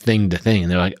jumping from thing to thing.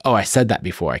 And they're like, oh, I said that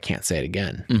before. I can't say it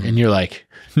again. And you're like,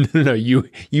 no,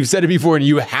 you've said it before and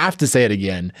you have to say it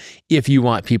again if you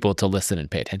want people to listen and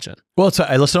pay attention. Well, so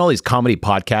I listen to all these comedy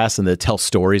podcasts and they tell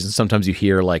stories. And sometimes you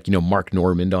hear like, Mark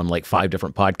Normand on like 5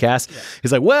 different podcasts. Yeah.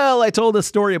 He's like, well, I told this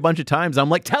story a bunch of times. I'm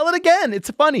like, tell it again. It's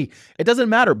funny. It doesn't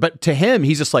matter. But to him,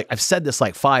 he's just like, I've said this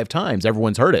like 5 times.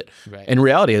 Everyone's heard it. Right. In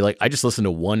reality, like I just listened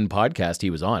to one podcast he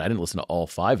was on. I didn't listen to all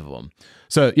 5 of them.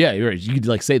 So yeah, you're right. You could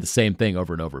like say the same thing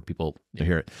over and over. People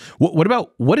hear it. What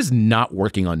about what is not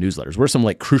working on newsletters? What are some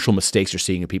like crucial mistakes you're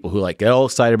seeing in people who like get all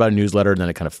excited about a newsletter and then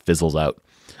it kind of fizzles out?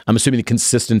 I'm assuming the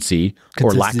consistency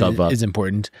or lack of is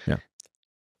important. Yeah.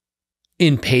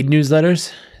 In paid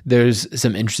newsletters, there's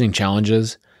some interesting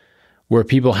challenges where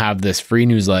people have this free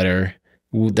newsletter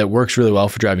that works really well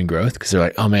for driving growth because they're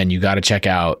like, oh man, you got to check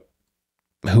out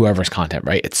whoever's content,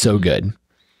 right? It's so good.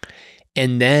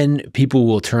 And then people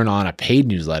will turn on a paid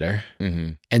newsletter,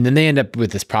 and then they end up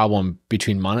with this problem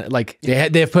between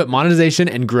they have put monetization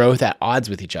and growth at odds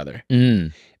with each other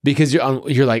because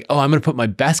you're like, oh, I'm going to put my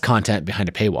best content behind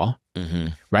a paywall,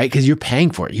 right? Because you're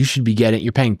paying for it. You should be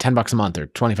you're paying $10 a month or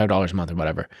 $25 a month or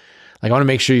whatever. Like I want to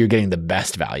make sure you're getting the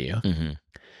best value.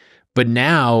 But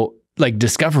now, like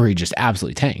discovery just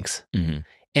absolutely tanks,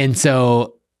 and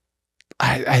so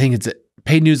I think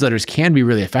paid newsletters can be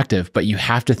really effective, but you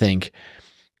have to think,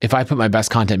 if I put my best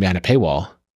content behind a paywall,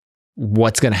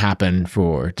 what's going to happen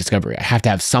for discovery? I have to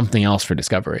have something else for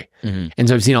discovery. And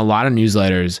so I've seen a lot of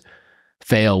newsletters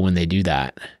fail when they do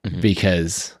that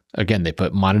because, again, they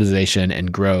put monetization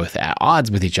and growth at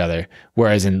odds with each other.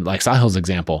 Whereas in like Sahil's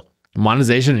example,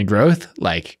 monetization and growth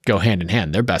like go hand in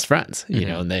hand. They're best friends, you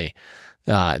know, and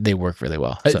they work really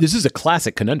well. So. This is a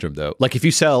classic conundrum, though. Like if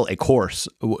you sell a course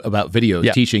about video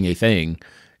teaching a thing,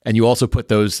 and you also put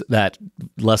those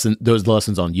lessons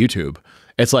on YouTube,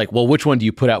 it's like, well, which one do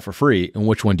you put out for free, and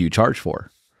which one do you charge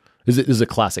for? This is a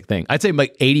classic thing. I'd say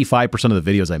like 85% of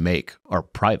the videos I make are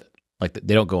private. Like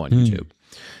they don't go on YouTube.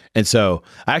 And so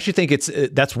I actually think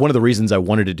that's one of the reasons I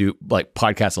wanted to do like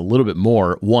podcasts a little bit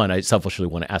more. One, I selfishly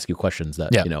want to ask you questions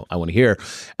that, I want to hear.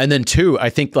 And then two, I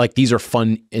think like these are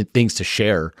fun things to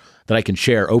share that I can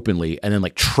share openly. And then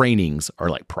like trainings are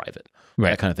like private,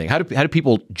 that kind of thing. How do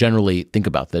people generally think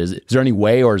about that? Is there any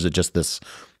way, or is it just this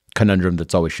conundrum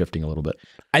that's always shifting a little bit?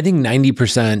 I think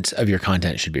 90% of your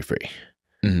content should be free.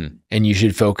 Mm-hmm. And you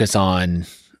should focus on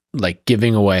like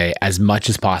giving away as much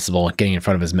as possible, getting in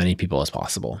front of as many people as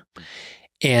possible.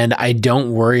 And I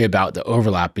don't worry about the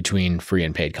overlap between free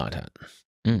and paid content.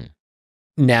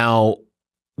 Now,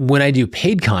 when I do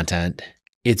paid content,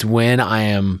 it's when I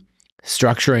am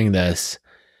structuring this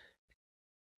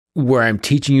where I'm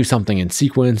teaching you something in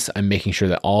sequence. I'm making sure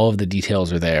that all of the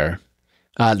details are there.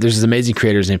 There's this amazing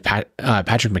creator named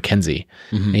Patrick McKenzie.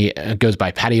 Mm-hmm. He goes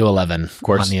by Patio11, of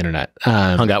course, on the internet.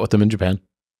 Hung out with him in Japan.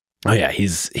 Oh yeah,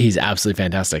 he's absolutely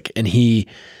fantastic. And he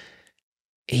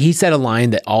said a line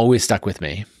that always stuck with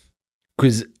me,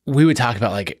 because we would talk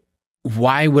about like,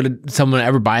 why would someone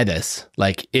ever buy this?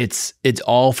 Like it's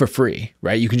all for free,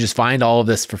 right? You can just find all of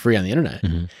this for free on the internet.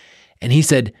 Mm-hmm. And he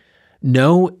said,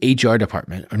 no HR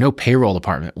department or no payroll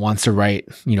department wants to write,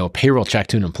 a payroll check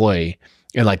to an employee.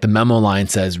 And like the memo line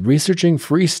says, researching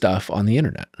free stuff on the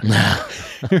internet,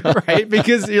 right?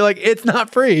 Because you're like, it's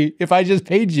not free if I just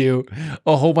paid you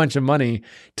a whole bunch of money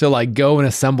to like go and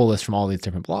assemble this from all these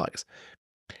different blogs.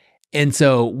 And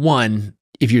so one,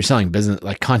 if you're selling business,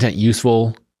 like content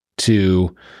useful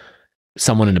to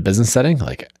someone in a business setting,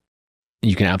 like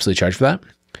you can absolutely charge for that.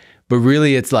 But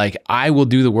really it's like, I will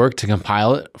do the work to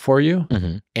compile it for you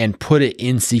and put it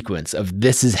in sequence of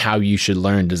this is how you should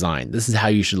learn design. This is how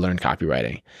you should learn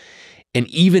copywriting. And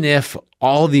even if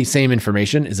all the same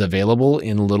information is available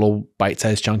in little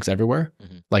bite-sized chunks everywhere,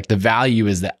 like the value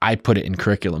is that I put it in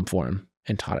curriculum form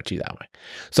and taught it to you that way.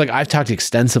 So like I've talked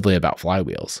extensively about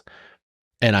flywheels,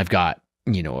 and I've got,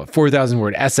 a 4,000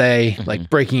 word essay, like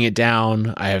breaking it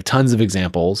down. I have tons of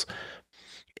examples,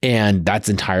 and that's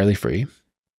entirely free.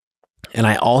 And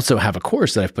I also have a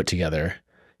course that I've put together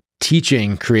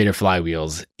teaching Creator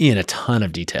Flywheels in a ton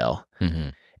of detail.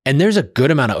 And there's a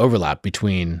good amount of overlap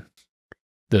between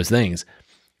those things,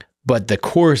 but the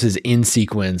course is in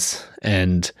sequence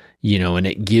and, and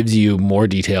it gives you more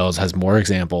details, has more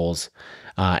examples.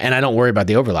 And I don't worry about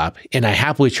the overlap. And I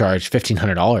happily charge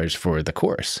 $1,500 for the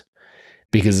course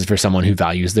because it's for someone who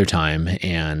values their time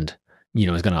and,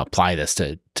 is going to apply this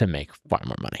to make far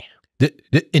more money.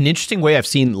 An interesting way I've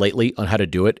seen lately on how to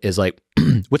do it is like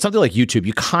with something like YouTube,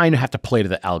 you kind of have to play to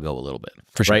the algo a little bit,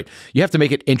 for sure. Right? You have to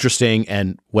make it interesting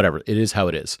and whatever, it is how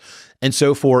it is. And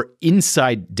so for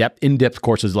in-depth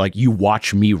courses, like you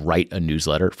watch me write a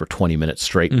newsletter for 20 minutes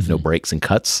straight, no breaks and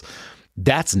cuts,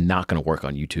 that's not going to work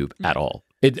on YouTube at all.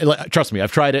 Trust me,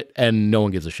 I've tried it and no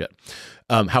one gives a shit.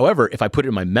 However, if I put it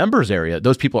in my members area,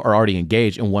 those people are already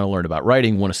engaged and want to learn about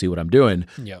writing, want to see what I'm doing.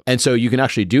 Yep. And so you can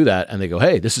actually do that and they go,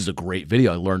 hey, this is a great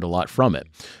video. I learned a lot from it.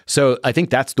 So I think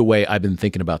that's the way I've been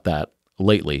thinking about that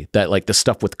lately, that like the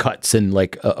stuff with cuts and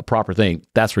like a proper thing,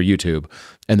 that's for YouTube,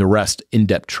 and the rest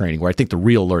in-depth training where I think the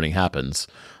real learning happens,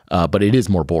 but it is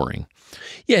more boring.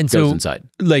 Yeah. And so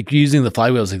like using the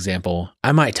Flywheels example,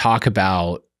 I might talk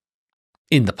about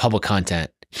in the public content,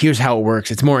 here's how it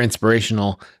works. It's more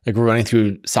inspirational. Like we're running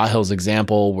through Tahill's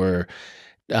example. We're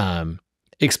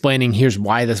explaining here's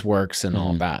why this works and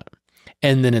all that.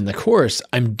 And then in the course,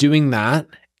 I'm doing that.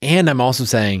 And I'm also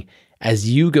saying, as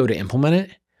you go to implement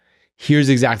it, here's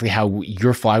exactly how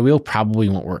your flywheel probably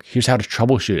won't work. Here's how to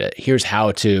troubleshoot it. Here's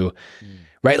how to,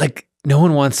 right? Like no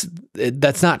one wants,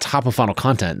 that's not top of funnel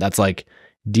content. That's like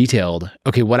detailed.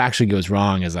 Okay, what actually goes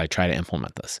wrong as I try to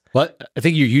implement this? Well, I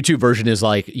think your YouTube version is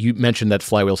like, you mentioned that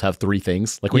flywheels have 3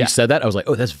 things. Like when you said that, I was like,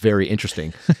 oh, that's very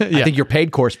interesting. I think your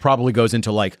paid course probably goes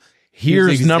into like,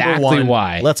 here's exactly number 1.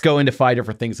 Why. Let's go into 5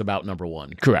 different things about number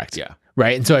 1. Correct. Yeah.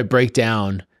 Right. And so I break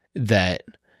down that,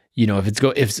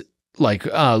 if like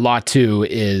law 2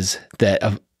 is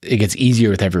that it gets easier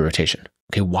with every rotation.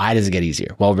 Okay, why does it get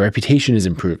easier? Well, reputation is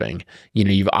improving.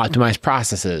 You've optimized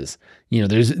processes.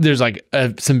 There's like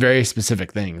some very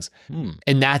specific things.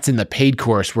 And that's in the paid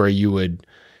course where you would,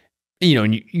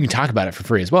 and you can talk about it for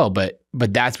free as well, but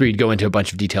that's where you'd go into a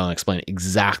bunch of detail and explain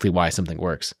exactly why something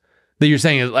works. That you're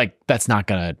saying is like, that's not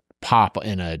going to pop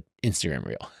in a Instagram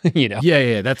reel,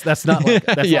 Yeah. That's not like,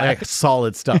 that's like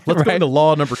solid stuff. Let's go into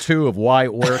law number 2 of why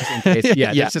it works in case.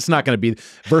 That's just not going to be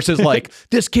versus like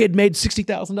this kid made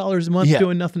 $60,000 a month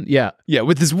doing nothing. Yeah.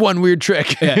 With this one weird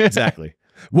trick. Yeah, exactly.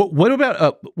 What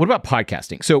about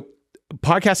podcasting? So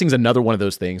podcasting is another one of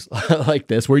those things like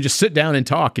this where you just sit down and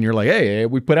talk and you're like, hey,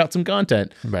 we put out some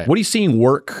content. Right. What are you seeing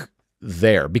work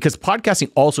there because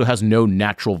podcasting also has no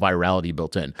natural virality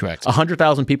built in. Correct.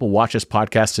 100,000 people watch this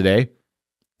podcast today.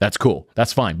 That's cool.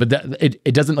 That's fine. But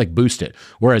it doesn't like boost it.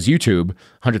 Whereas YouTube,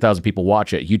 100,000 people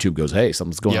watch it. YouTube goes, hey,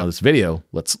 something's going on with this video.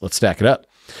 Let's stack it up.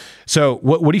 So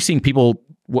what are you seeing people,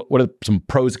 what are some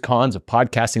pros and cons of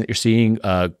podcasting that you're seeing?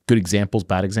 Good examples,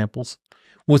 bad examples?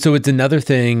 Well, so it's another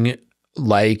thing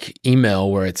like email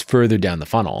where it's further down the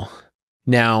funnel.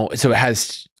 Now, so it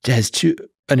has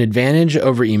an advantage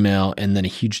over email and then a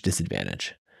huge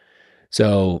disadvantage.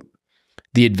 So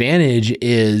the advantage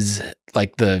is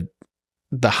like the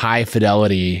high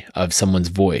fidelity of someone's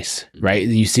voice, right?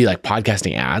 You see like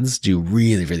podcasting ads do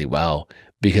really, really well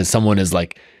because someone is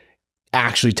like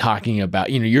actually talking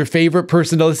about, your favorite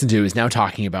person to listen to is now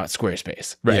talking about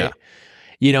Squarespace, right?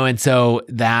 Yeah. And so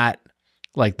that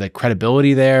like the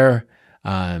credibility there,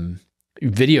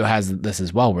 video has this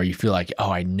as well, where you feel like,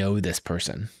 oh, I know this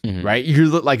person, right? You're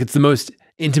like, it's the most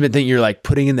intimate thing. You're like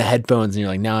putting in the headphones and you're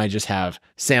like, now I just have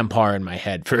Sam Parr in my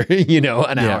head for,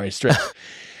 an hour straight.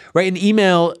 Right. In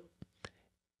email,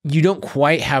 you don't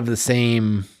quite have the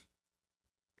same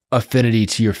affinity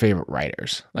to your favorite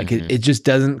writers. Like it just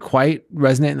doesn't quite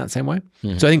resonate in that same way.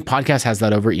 So I think podcast has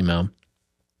that over email.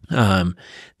 The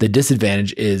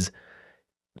disadvantage is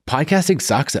podcasting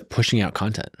sucks at pushing out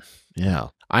content. Yeah.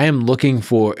 I am looking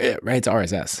for it, right? It's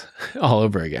RSS all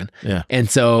over again. Yeah. And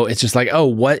so it's just like, oh,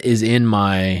 what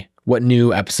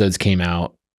new episodes came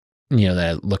out, that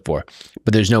I look for,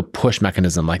 but there's no push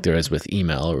mechanism like there is with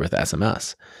email or with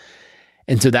SMS.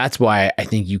 And so that's why I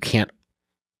think you can't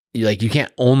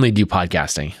only do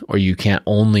podcasting or you can't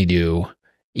only do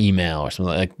email or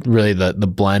something like really the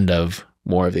blend of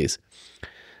more of these.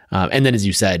 And then as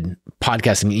you said,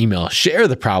 podcasting and email share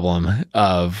the problem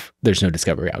of there's no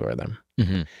discovery algorithm.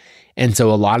 And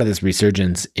so a lot of this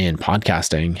resurgence in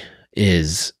podcasting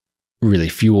is really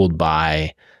fueled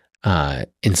by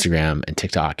Instagram and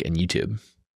TikTok and YouTube,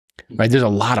 right? There's a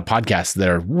lot of podcasts that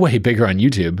are way bigger on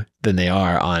YouTube than they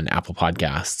are on Apple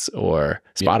Podcasts or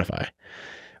Spotify,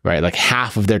 right? Like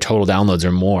half of their total downloads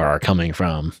or more are coming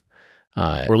from, or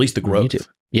at least the growth. YouTube.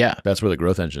 Yeah. That's where the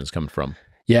growth engine is coming from.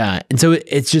 Yeah. And so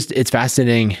it's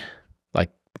fascinating,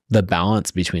 like the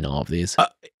balance between all of these.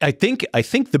 I think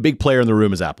the big player in the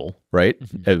room is Apple, right?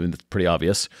 I mean, it's pretty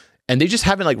obvious. And they just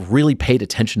haven't like really paid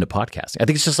attention to podcasting. I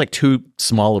think it's just like too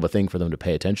small of a thing for them to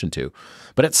pay attention to.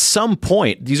 But at some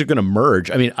point, these are going to merge.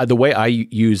 I mean, the way I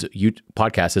use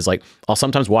podcasts is like, I'll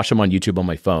sometimes watch them on YouTube on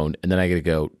my phone and then I got to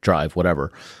go drive,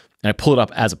 whatever. And I pull it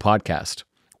up as a podcast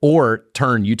or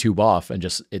turn YouTube off and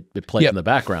just, it plays in the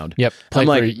background. Play I'm for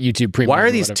like, YouTube Premium. Why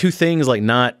are these two things like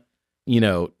not,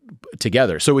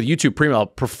 together? So with YouTube Premium, I'll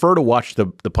prefer to watch the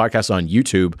podcast on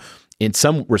YouTube in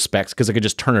some respects because I could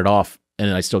just turn it off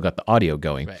and I still got the audio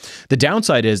going. Right. The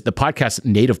downside is the podcast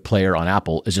native player on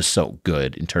Apple is just so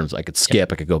good in terms of I could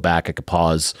skip, I could go back, I could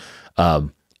pause.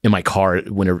 In my car,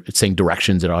 when it's saying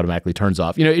directions, it automatically turns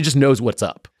off. It just knows what's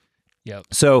up. Yep.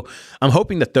 So I'm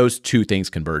hoping that those two things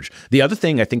converge. The other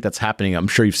thing I think that's happening, I'm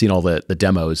sure you've seen all the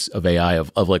demos of AI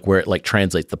of like where it like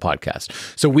translates the podcast.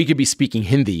 So we could be speaking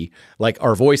Hindi, like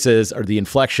our voices or the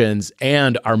inflections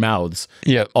and our mouths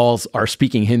all are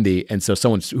speaking Hindi. And so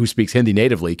someone who speaks Hindi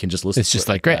natively can just listen It's just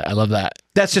like, great. I love that.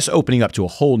 That's just opening up to a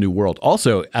whole new world.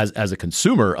 Also, as a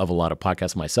consumer of a lot of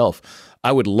podcasts myself,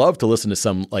 I would love to listen to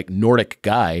some like Nordic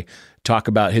guy talk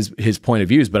about his point of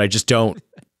views, but I just don't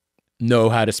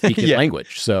know how to speak his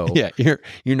language. So you're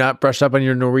not brushed up on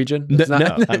your Norwegian?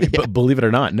 No, I mean, but believe it or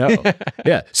not, no.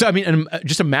 So I mean, and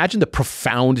just imagine the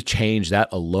profound change that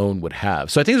alone would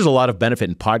have. So I think there's a lot of benefit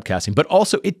in podcasting, but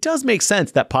also it does make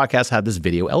sense that podcasts have this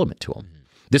video element to them.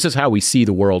 This is how we see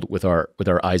the world with our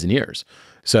eyes and ears.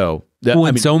 So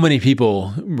so many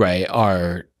people, right,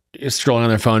 are scrolling on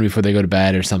their phone before they go to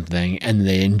bed or something, and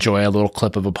they enjoy a little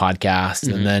clip of a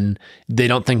podcast, and then they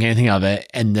don't think anything of it.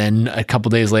 And then a couple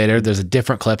days later, there's a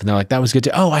different clip, and they're like, "That was good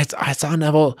too." Oh, I saw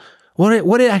Neville.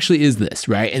 What actually is this,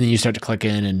 right? And then you start to click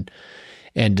in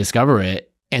and discover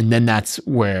it, and then that's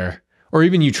where, or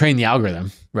even you train the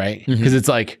algorithm, right? Because it's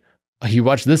like, oh, you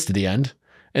watch this to the end.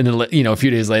 And then, a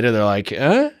few days later, they're like,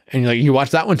 And you're like, you watch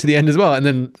that one to the end as well. And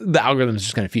then the algorithm is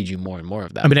just going to feed you more and more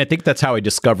of that. I mean, I think that's how I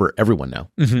discover everyone now.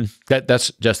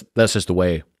 That's just the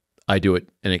way I do it.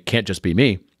 And it can't just be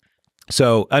me.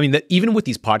 So, I mean, even with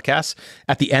these podcasts,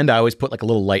 at the end, I always put like a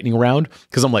little lightning round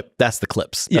because I'm like, that's the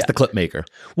clips. That's the clip maker.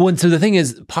 Well, and so the thing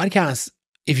is, podcasts,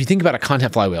 if you think about a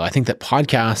content flywheel, I think that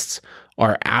podcasts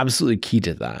are absolutely key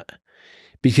to that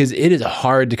because it is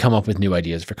hard to come up with new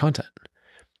ideas for content.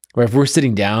 Where if we're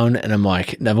sitting down and I'm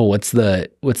like, Neville, what's the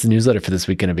newsletter for this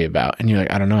week going to be about? And you're like,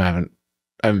 I don't know.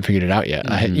 haven't figured it out yet.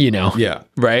 Yeah.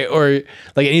 Right. Or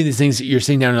like any of these things you're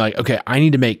sitting down and like, okay, I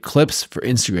need to make clips for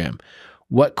Instagram.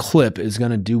 What clip is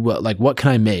going to do what? Like, what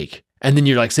can I make? And then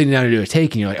you're like sitting down to do a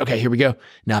take and you're like, okay, here we go.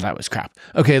 Now that was crap.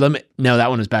 Okay. No, that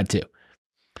one was bad too.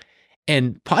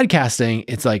 And podcasting,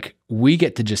 it's like we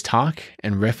get to just talk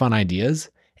and riff on ideas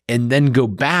and then go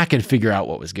back and figure out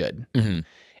what was good. Mm-hmm.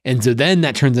 And so then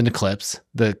that turns into clips.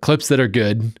 The clips that are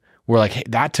good, we're like, hey,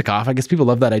 that took off. I guess people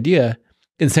love that idea.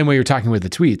 In the same way you're talking with the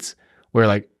tweets, where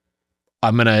like,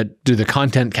 I'm going to do the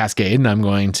content cascade and I'm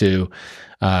going to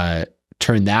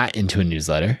turn that into a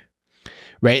newsletter.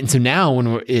 Right. And so now when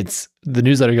the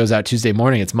newsletter goes out Tuesday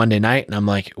morning, it's Monday night. And I'm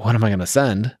like, what am I going to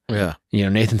send? Yeah.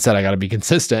 Nathan said, I got to be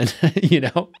consistent,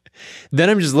 Then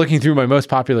I'm just looking through my most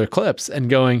popular clips and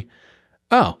going,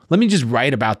 oh, let me just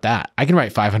write about that. I can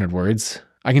write 500 words.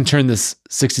 I can turn this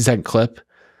 60-second clip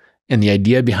and the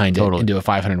idea behind it into a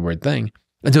 500-word thing.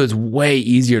 And so it's way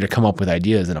easier to come up with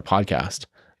ideas in a podcast.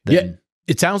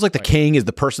 It sounds like the king is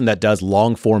the person that does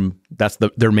long form. That's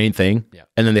their main thing. Yeah.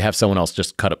 And then they have someone else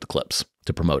just cut up the clips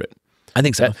to promote it. I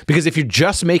think so. Because if you're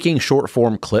just making short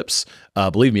form clips,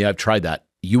 believe me, I've tried that.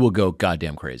 You will go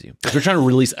goddamn crazy. If you're trying to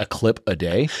release a clip a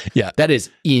day, that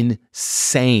is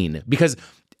insane. Because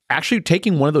actually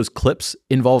taking one of those clips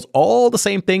involves all the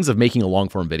same things of making a long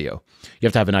form video. You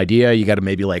have to have an idea. You got to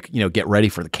maybe get ready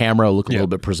for the camera, look a little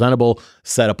bit presentable,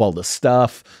 set up all the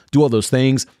stuff, do all those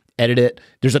things. Edit it.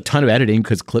 There's a ton of editing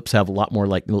because clips have a lot more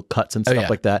like little cuts and stuff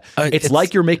like that. It's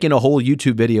like you're making a whole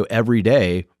YouTube video every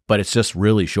day, but it's just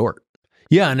really short.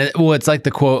 Yeah. And it's like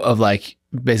the quote of like,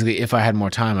 basically, if I had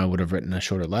more time, I would have written a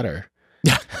shorter letter.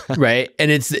 Right. And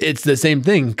it's the same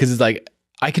thing because it's like,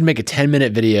 I can make a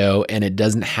 10-minute video and it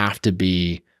doesn't have to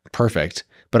be perfect,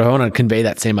 but if I want to convey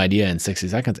that same idea in 60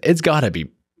 seconds, it's got to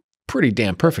be pretty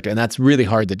damn perfect. And that's really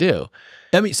hard to do.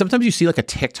 I mean, sometimes you see like a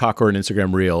TikTok or an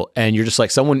Instagram reel and you're just like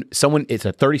someone, it's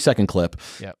a 30-second clip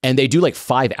and they do like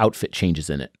 5 outfit changes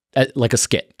in it, like a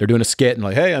skit. They're doing a skit and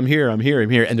like, hey, I'm here. And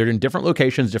they're in different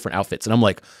locations, different outfits. And I'm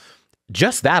like,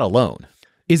 just that alone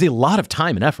is a lot of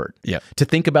time and effort to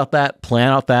think about that, plan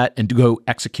out that, and to go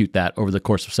execute that over the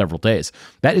course of several days.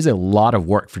 That is a lot of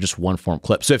work for just one form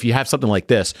clip. So if you have something like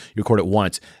this, you record it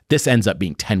once, this ends up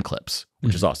being 10 clips,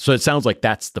 which is awesome. So it sounds like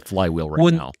that's the flywheel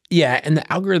now. Yeah. And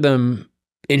the algorithm,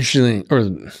 interestingly, or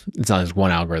it's not just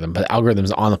one algorithm, but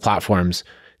algorithms on the platforms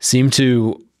seem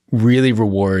to really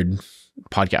reward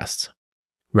podcasts,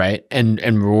 right? And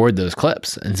reward those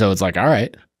clips. And so it's like, all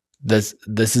right, this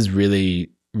is really,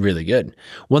 really good.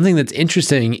 One thing that's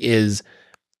interesting is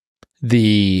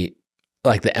the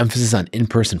emphasis on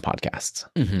in-person podcasts,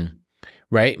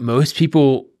 right? Most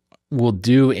people will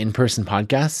do in-person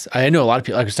podcasts. I know a lot of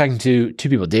people, I was talking to 2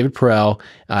 people, David Perel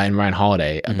and Ryan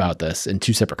Holiday about this in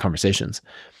 2 separate conversations.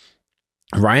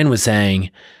 Ryan was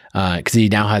saying, because he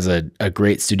now has a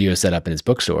great studio set up in his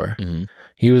bookstore,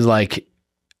 he was like,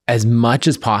 as much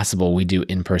as possible, we do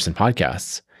in-person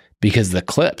podcasts because the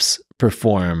clips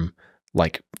perform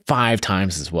like 5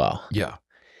 times as well. Yeah.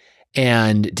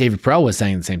 And David Perel was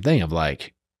saying the same thing of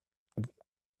like,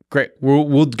 great,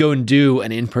 we'll go and do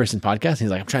an in-person podcast. And he's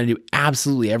like, I'm trying to do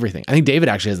absolutely everything. I think David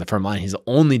actually has the firm line. He's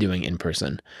only doing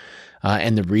in-person.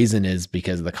 And the reason is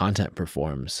because the content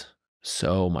performs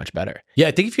so much better. Yeah,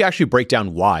 I think if you actually break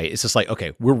down why, it's just like,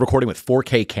 okay, we're recording with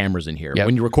 4K cameras in here. Yep.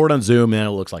 When you record on Zoom, then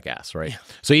it looks like ass, right? Yeah.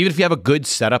 So even if you have a good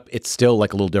setup, it's still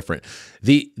like a little different.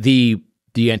 The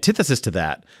antithesis to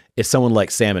that is someone like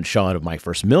Sam and Sean of My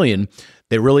First Million.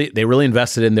 They really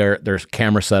invested in their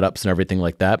camera setups and everything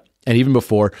like that. And even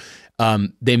before,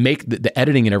 they make the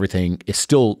editing and everything is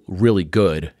still really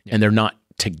good, and they're not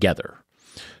together.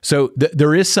 So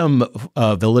there is some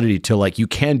validity to like, you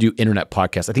can do internet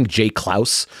podcasts. I think Jay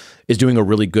Klaus is doing a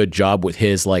really good job with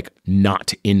his like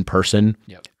not in person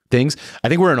things. I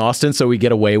think we're in Austin, so we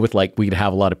get away with like, we could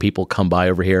have a lot of people come by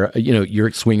over here. You're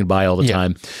swinging by all the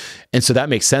time. And so that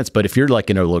makes sense. But if you're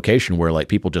like in a location where like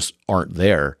people just aren't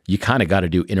there, you kind of got to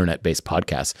do internet-based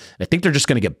podcasts. And I think they're just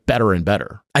going to get better and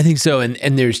better. I think so. And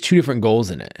there's 2 different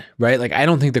goals in it, right? Like, I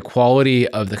don't think the quality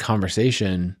of the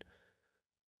conversation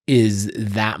is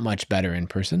that much better in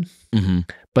person,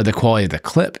 but the quality of the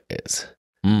clip is.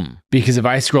 Because if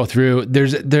I scroll through,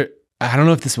 I don't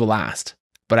know if this will last,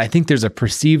 but I think there's a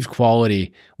perceived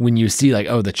quality when you see like,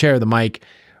 oh, the chair, the mic,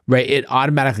 right? It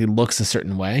automatically looks a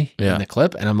certain way in the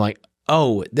clip. And I'm like,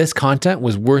 oh, this content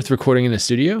was worth recording in a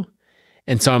studio.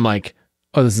 And so I'm like,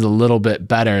 oh, this is a little bit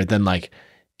better than like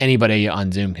anybody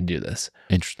on Zoom can do this.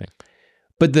 Interesting.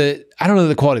 But I don't know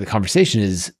the quality of the conversation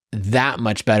is that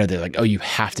much better. They're like, oh, you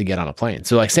have to get on a plane.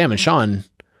 So like Sam and Sean,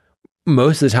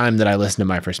 most of the time that I listen to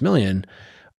My First Million,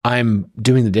 I'm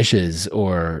doing the dishes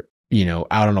or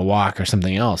out on a walk or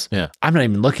something else. Yeah. I'm not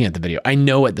even looking at the video. I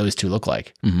know what those two look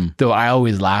like. Though I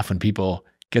always laugh when people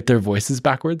get their voices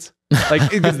backwards.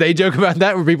 Like, because they joke about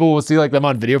that, where people will see like them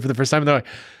on video for the first time and they're like,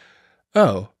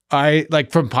 oh, I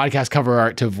like, from podcast cover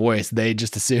art to voice, they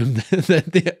just assume that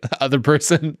the other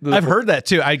person. I've heard that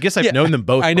too. I guess I've known them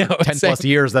both I know, for 10 plus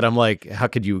years that I'm like, how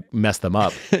could you mess them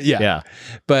up? Yeah.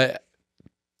 But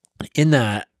in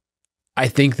that, I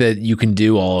think that you can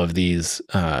do all of these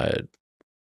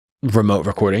remote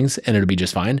recordings and it'll be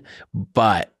just fine,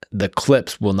 but the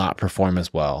clips will not perform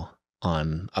as well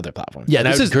on other platforms. Yeah,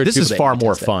 this is far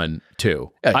more fun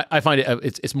too. I find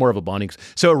it's more of a bonding.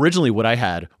 So originally what I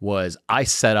had was I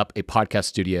set up a podcast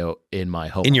studio in my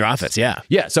home. In your office, yeah.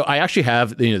 Yeah, so I actually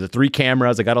have the 3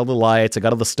 cameras, I got all the lights, I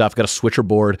got all the stuff, got a switcher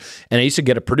board, and I used to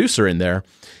get a producer in there.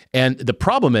 And the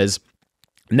problem is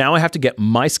now I have to get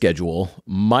my schedule,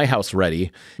 my house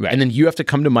ready, and then you have to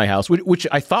come to my house, which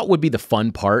I thought would be the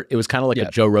fun part. It was kind of like a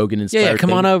Joe Rogan inspired thing.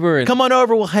 Come on over. Come on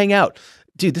over, we'll hang out.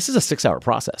 Dude, this is a 6-hour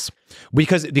process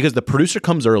because the producer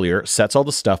comes earlier, sets all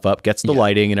the stuff up, gets the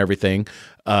lighting and everything,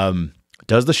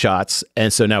 does the shots.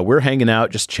 And so now we're hanging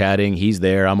out, just chatting. He's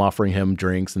there. I'm offering him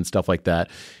drinks and stuff like that.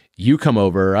 You come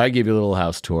over. I give you a little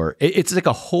house tour. It's like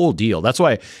a whole deal. That's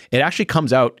why it actually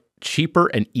comes out cheaper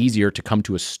and easier to come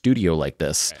to a studio like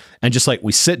this. And just like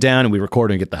we sit down and we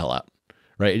record and get the hell out,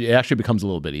 right? It actually becomes a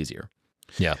little bit easier.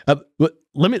 Yeah.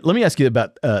 Let me ask you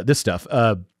about this stuff.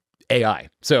 AI.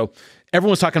 So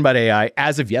everyone's talking about AI.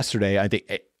 As of yesterday, I think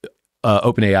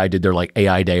OpenAI did their like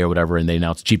AI day or whatever, and they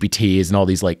announced GPTs and all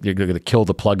these, like, they're going to kill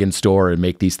the plugin store and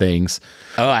make these things.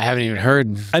 Oh, I haven't even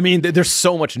heard. I mean, there's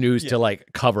so much news to like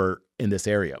cover in this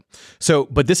area. So,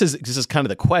 but this is kind of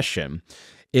the question.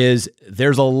 Is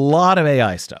there's a lot of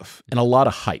AI stuff and a lot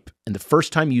of hype. And the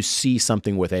first time you see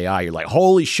something with AI, you're like,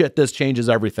 holy shit, this changes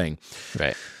everything.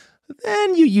 Right.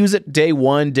 Then you use it day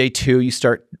 1, day 2, you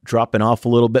start dropping off a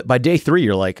little bit. By day 3,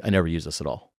 you're like, I never use this at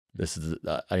all. This is,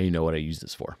 I don't even know what I use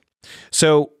this for.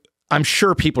 So I'm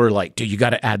sure people are like, dude, you got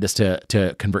to add this to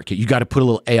ConvertKit. You got to put a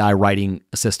little AI writing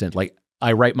assistant. Like,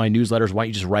 I write my newsletters. Why don't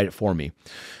you just write it for me?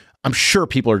 I'm sure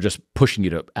people are just pushing you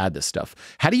to add this stuff.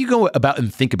 How do you go about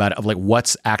and think about it of like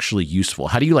what's actually useful?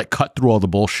 How do you like cut through all the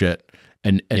bullshit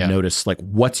and notice like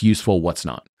what's useful, what's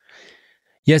not?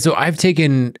 Yeah. So I've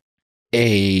taken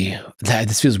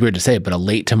this feels weird to say, but a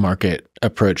late to market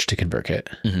approach to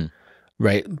ConvertKit,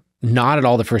 right? Not at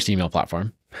all the first email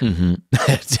platform.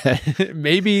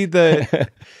 Maybe the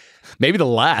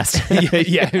last.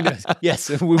 Yeah. Who knows?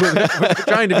 Yes. We're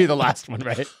trying to be the last one,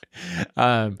 right?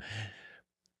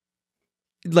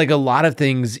 Like a lot of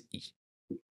things,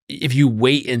 if you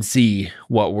wait and see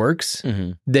what works,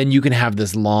 then you can have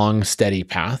this long, steady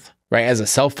path, right? As a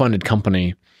self-funded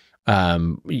company,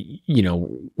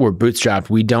 we're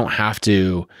bootstrapped. We don't have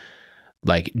to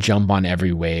like jump on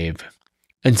every wave.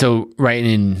 And so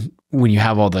when you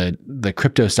have all the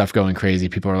crypto stuff going crazy,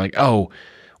 people are like, oh,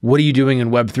 what are you doing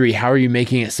in Web3? How are you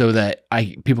making it so that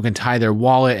people can tie their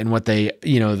wallet and what they,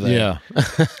 the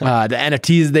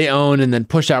NFTs they own and then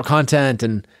push out content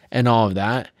and all of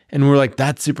that. And we're like,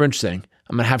 that's super interesting.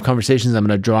 I'm going to have conversations. I'm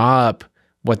going to draw up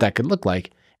what that could look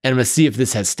like. And I'm going to see if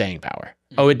this has staying power.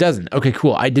 Oh, it doesn't. Okay,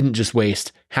 cool. I didn't just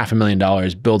waste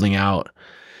 $500,000 building out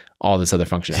all this other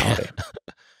functionality.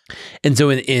 And so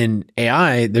in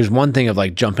AI, there's one thing of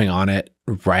like jumping on it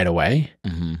right away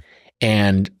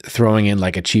and throwing in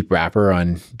like a cheap wrapper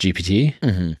on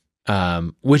GPT,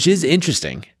 which is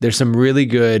interesting. There's some really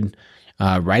good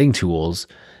writing tools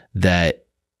that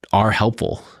are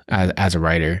helpful as a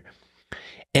writer.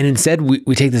 And instead,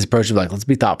 we take this approach of like, let's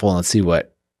be thoughtful and let's see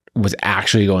what was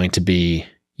actually going to be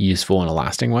useful in a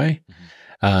lasting way.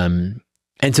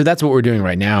 And so that's what we're doing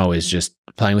right now, is just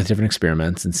playing with different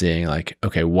experiments and seeing like,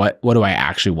 okay, what do I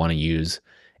actually want to use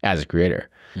as a creator?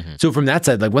 So from that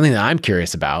side, like one thing that I'm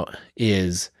curious about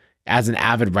is, as an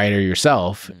avid writer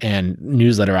yourself and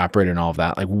newsletter operator and all of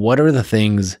that, like what are the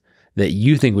things that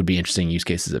you think would be interesting use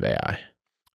cases of AI?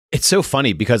 It's so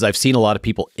funny because I've seen a lot of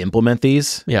people implement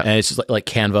these. Yeah. And it's just like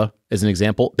Canva as an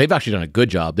example. They've actually done a good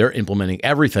job. They're implementing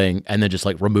everything and then just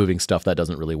like removing stuff that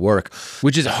doesn't really work.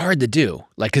 Which is hard to do.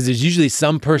 Like, because there's usually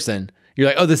some person, you're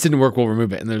like, oh, this didn't work, we'll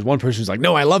remove it. And there's one person who's like,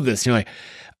 no, I love this. And you're like,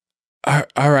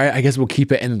 all right, I guess we'll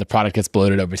keep it. And then the product gets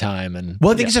bloated over time. And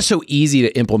well, I think it's just so easy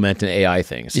to implement an AI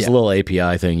thing. It's just a little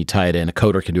API thing. You tie it in. A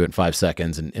coder can do it in 5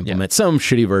 seconds and implement some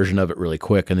shitty version of it really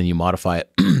quick. And then you modify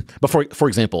it. But for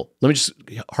example, let me just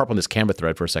harp on this Canva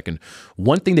thread for a second.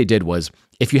 One thing they did was,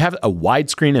 if you have a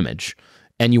widescreen image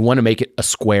and you want to make it a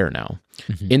square now,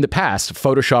 in the past,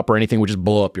 Photoshop or anything would just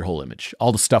blow up your whole image.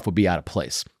 All the stuff would be out of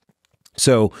place.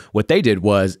 So what they did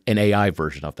was an AI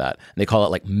version of that. And they call it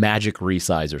like magic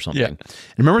resize or something. And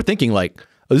I remember thinking like,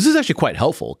 oh, this is actually quite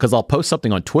helpful because I'll post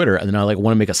something on Twitter and then I like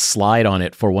want to make a slide on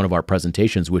it for one of our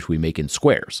presentations, which we make in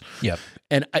squares.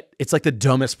 And it's like the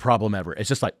dumbest problem ever. It's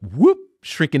just like, whoop,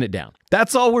 shrinking it down.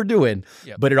 That's all we're doing.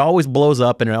 But it always blows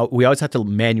up and we always have to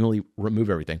manually remove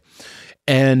everything.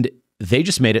 And they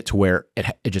just made it to where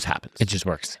it just happens. It just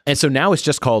works. And so now it's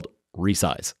just called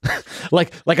resize.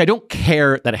 like I don't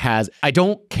care that I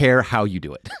don't care how you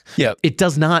do it. It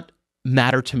does not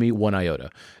matter to me one iota.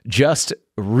 Just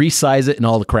resize it and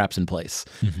all the crap's in place.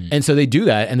 And so they do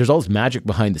that and there's all this magic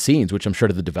behind the scenes, which I'm sure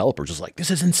to the developers is like,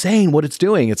 this is insane what it's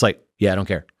doing. It's like, yeah, I don't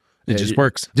care. It just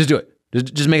works. Just do it.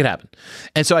 Just make it happen.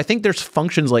 And so I think there's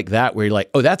functions like that where you're like,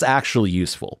 oh, that's actually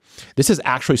useful. This is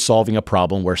actually solving a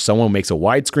problem where someone makes a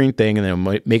widescreen thing and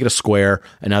then make it a square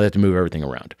and now they have to move everything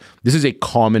around. This is a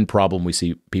common problem we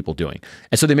see people doing.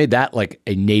 And so they made that like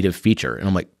a native feature. And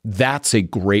I'm like, that's a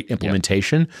great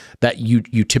implementation that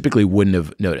you typically wouldn't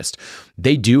have noticed.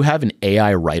 They do have an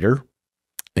AI writer.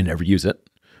 I never use it.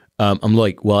 I'm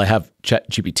like, well, I have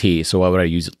ChatGPT, so why would I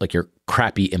use like your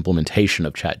crappy implementation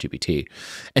of ChatGPT?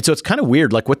 And so it's kind of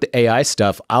weird. Like with the AI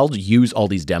stuff, I'll use all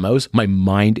these demos. My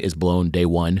mind is blown day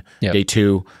one, day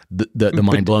two. The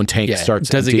mind blown tank starts.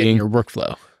 Does it get in your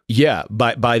workflow? Yeah.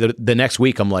 By the next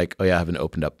week, I'm like, oh yeah, I haven't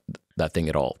opened up that thing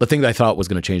at all. The thing that I thought was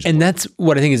going to change. And that's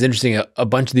what I think is interesting. A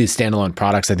bunch of these standalone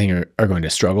products, I think, are going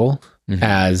to struggle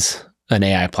as an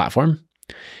AI platform,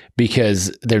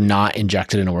 because they're not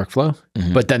injected in a workflow.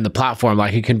 But then the platform,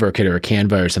 like a ConvertKit or a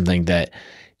Canva or something that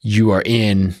you are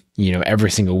in,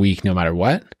 every single week, no matter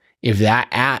what, if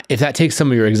that takes some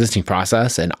of your existing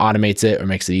process and automates it or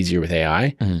makes it easier with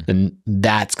AI, then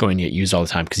that's going to get used all the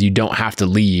time because you don't have to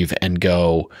leave and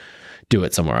go do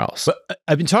it somewhere else. But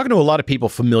I've been talking to a lot of people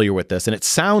familiar with this, and it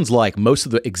sounds like most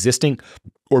of the existing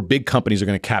or big companies are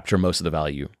going to capture most of the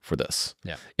value for this.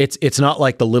 It's not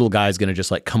like the little guy is going to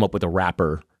just like come up with a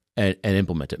wrapper and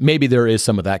implement it. Maybe there is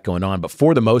some of that going on, but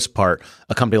for the most part,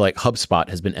 a company like HubSpot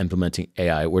has been implementing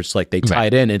AI where it's like they tie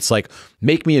it in. It's like,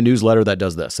 make me a newsletter that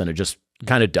does this, and it just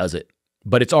kind of does it.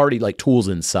 But it's already like tools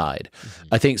inside.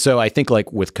 I think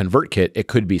like with ConvertKit, it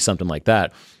could be something like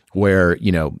that where,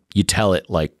 you tell it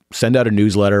like, send out a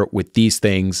newsletter with these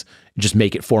things, just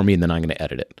make it for me, and then I'm going to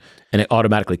edit it. And it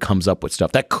automatically comes up with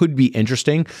stuff. That could be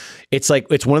interesting. It's like,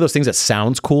 it's one of those things that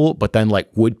sounds cool, but then like,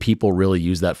 would people really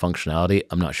use that functionality?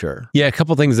 I'm not sure. Yeah, a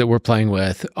couple of things that we're playing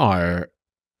with are,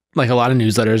 like, a lot of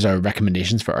newsletters are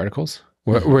recommendations for articles,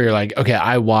 where you're like, okay,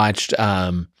 I watched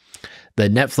the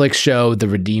Netflix show, The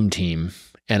Redeem Team,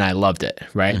 and I loved it,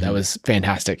 right? That was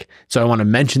fantastic. So I want to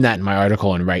mention that in my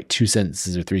article and write 2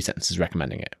 sentences or 3 sentences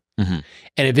recommending it. And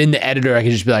if in the editor, I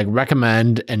could just be like,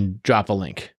 recommend and drop a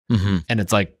link. And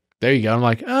it's like, there you go. I'm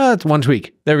like, oh, it's one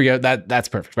tweak. There we go. That's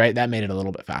perfect, right? That made it a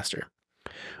little bit faster.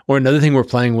 Or another thing we're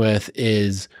playing with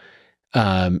is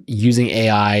using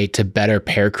AI to better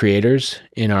pair creators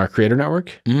in our creator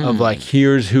network of like,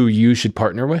 here's who you should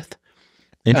partner with.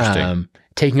 Interesting.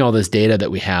 Taking all this data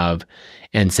that we have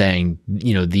and saying,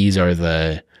 these are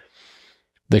the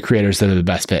creators that are the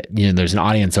best fit. There's an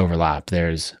audience overlap.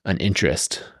 There's an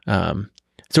interest. So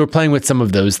we're playing with some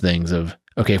of those things of,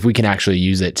 okay, if we can actually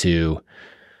use it to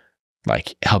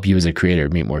like help you as a creator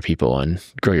meet more people and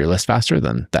grow your list faster,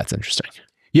 then that's interesting.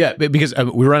 Yeah, because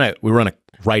we run a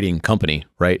writing company,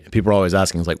 right? People are always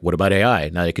asking, like, what about AI?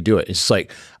 Now they could do it. It's just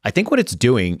like, I think what it's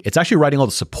doing, it's actually writing all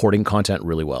the supporting content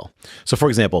really well. So for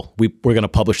example, we're going to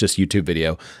publish this YouTube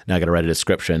video. Now I got to write a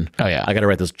description. Oh yeah. I got to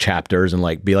write those chapters and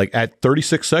like be like, at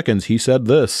 36 seconds, he said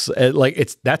this.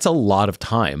 That's a lot of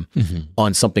time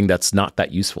on something that's not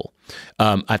that useful.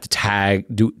 I have to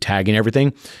do tagging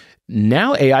everything.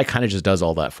 Now AI kind of just does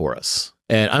all that for us.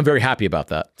 And I'm very happy about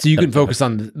that. So you can focus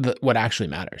on what actually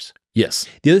matters. Yes.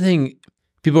 The other thing,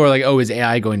 people are like, oh, is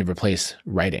AI going to replace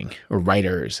writing or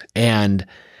writers? And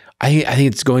I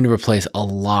think it's going to replace a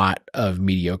lot of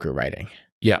mediocre writing.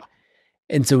 Yeah.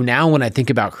 And so now when I think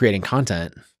about creating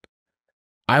content,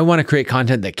 I want to create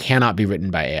content that cannot be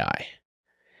written by AI.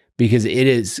 Because it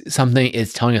is something,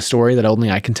 it's telling a story that only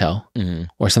I can tell,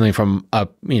 or something from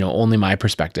only my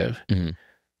perspective.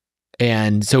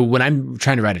 And so when I'm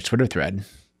trying to write a Twitter thread,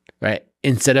 right,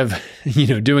 instead of,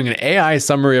 doing an AI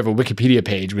summary of a Wikipedia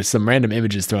page with some random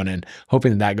images thrown in,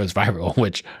 hoping that goes viral,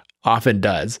 which often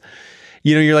does,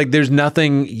 you're like, there's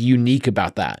nothing unique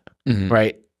about that,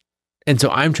 right? And so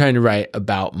I'm trying to write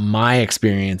about my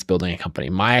experience building a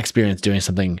company, my experience doing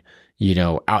something,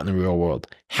 out in the real world,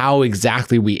 how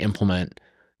exactly we implement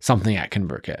something at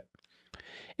ConvertKit.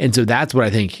 And so that's what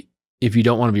I think, if you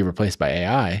don't want to be replaced by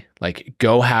AI, like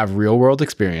go have real world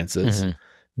experiences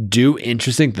do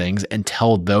interesting things and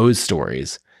tell those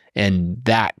stories. And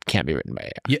that can't be written by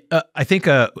AI. Yeah, I think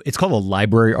it's called a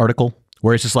library article,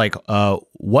 where it's just like,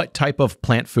 what type of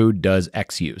plant food does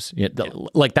X use?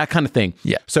 Like that kind of thing.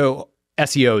 Yeah. So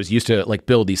SEOs used to like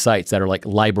build these sites that are like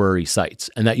library sites,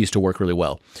 and that used to work really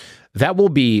well. That will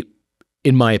be,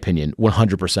 in my opinion,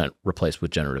 100% replaced with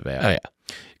generative AI. Oh, yeah.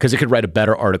 Because it could write a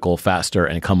better article faster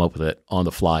and come up with it on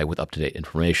the fly with up-to-date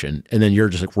information. And then you're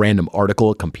just like random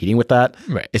article competing with that.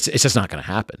 Right. It's just not going to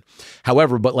happen.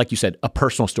 However, but like you said, a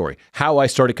personal story. How I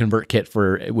started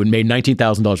ConvertKit made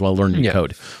 $19,000 while learning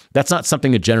code. That's not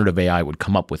something a generative AI would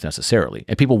come up with necessarily.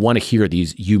 And people want to hear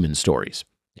these human stories.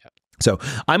 So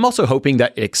I'm also hoping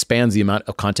that it expands the amount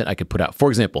of content I could put out. For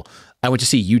example, I went to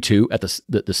see U2 at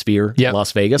the Sphere in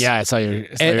Las Vegas. Yeah, I saw your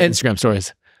Instagram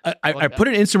stories. I put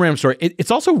an Instagram story. It's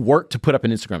also work to put up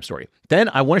an Instagram story. Then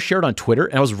I want to share it on Twitter.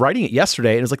 And I was writing it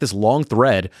yesterday, and it was like this long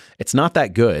thread. It's not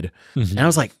that good. And I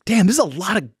was like, damn, this is a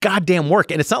lot of goddamn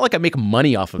work. And it's not like I make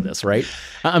money off of this, right?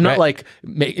 I'm not like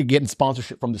getting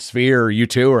sponsorship from the Sphere or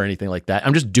U2 or anything like that.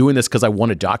 I'm just doing this because I want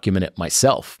to document it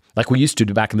myself. Like we used to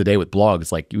do back in the day with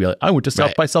blogs. Like, I went to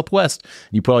South by Southwest.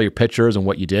 And you put all your pictures and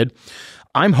what you did.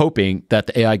 I'm hoping that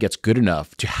the AI gets good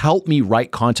enough to help me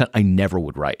write content I never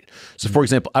would write. So for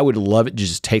example, I would love it to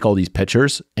just take all these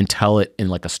pictures and tell it in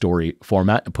like a story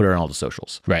format and put it on all the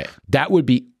socials. Right. That would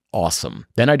be awesome.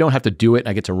 Then I don't have to do it.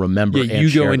 I get to remember and you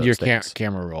share go into your things.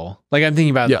 camera roll. Like I'm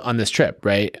thinking about on this trip,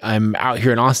 right? I'm out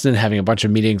here in Austin having a bunch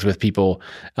of meetings with people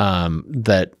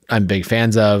that I'm big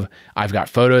fans of. I've got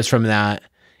photos from that.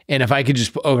 And if I could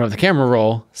just open up the camera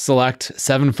roll, select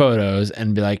 7 photos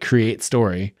and be like, create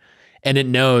story. And it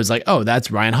knows like, oh, that's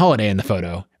Ryan Holiday in the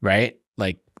photo, right?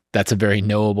 Like that's a very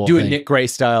knowable Do thing. a Nick Gray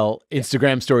style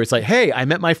Instagram story. It's like, hey, I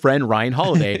met my friend Ryan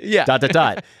Holiday.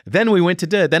 Then we went to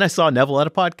Then I saw Neville at a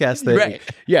podcast thing. Right.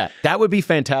 Yeah, that would be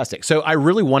fantastic. So I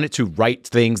really wanted to write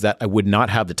things that I would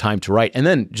not have the time to write. And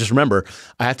then just remember,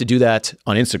 I have to do that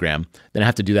on Instagram. Then I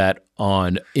have to do that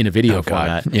in a video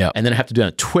format. Yeah. And then I have to do it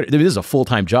on Twitter. This is a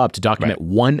full-time job to document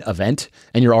one event,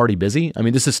 and you're already busy. I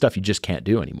mean, this is stuff you just can't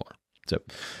do anymore. So,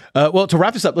 well, to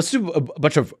wrap this up, let's do a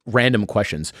bunch of random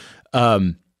questions.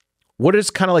 What is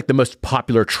kind of like the most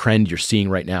popular trend you're seeing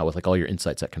right now with like all your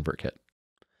insights at ConvertKit?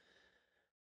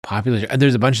 Popular.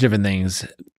 There's a bunch of different things,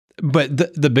 but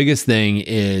the biggest thing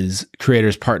is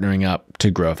creators partnering up to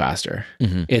grow faster.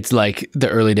 It's like the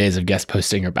early days of guest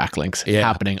posting or backlinks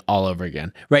happening all over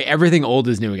again, right? Everything old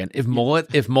is new again. If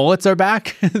mullets are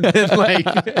back, then like,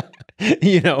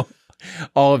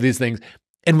 all of these things.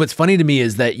 And what's funny to me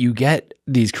is that you get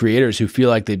these creators who feel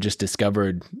like they've just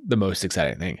discovered the most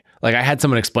exciting thing. Like I had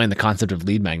someone explain the concept of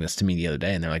lead magnets to me the other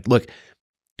day, and they're like, look,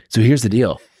 so here's the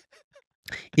deal.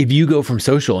 If you go from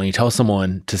social and you tell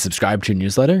someone to subscribe to your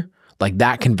newsletter, like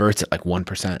that converts at like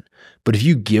 1%. But if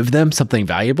you give them something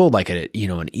valuable, like an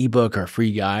ebook or a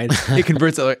free guide, it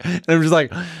converts at like, and I'm just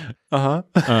like,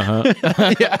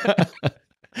 yeah.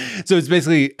 So it's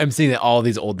basically, I'm seeing that all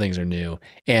these old things are new.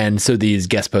 And so these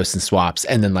guest posts and swaps,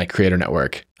 and then like Creator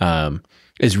Network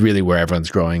is really where everyone's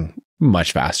growing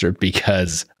much faster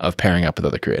because of pairing up with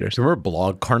other creators. Do you remember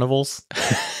blog carnivals?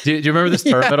 do you remember this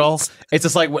term at all? It's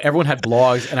just like everyone had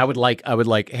blogs, and I would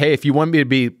like, hey, if you want me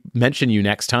to mention you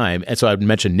next time. And so I'd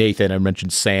mention Nathan, I'd mention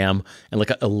Sam, and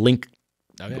like a link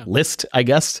list, I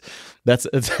guess. That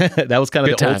was kind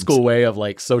of the old school way of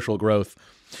like social growth.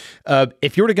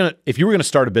 If you were gonna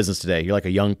start a business today, you're like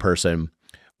a young person,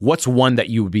 what's one that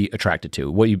you would be attracted to?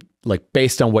 What you like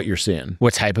based on what you're seeing?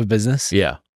 What type of business?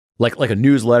 Yeah. Like a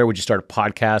newsletter? Would you start a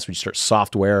podcast? Would you start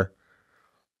software?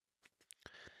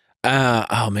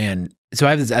 Oh man. So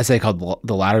I have this essay called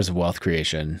The Ladders of Wealth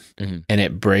Creation, and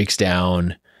it breaks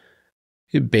down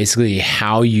basically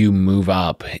how you move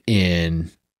up in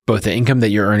both the income that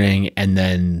you're earning and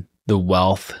then the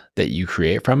wealth that you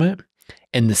create from it,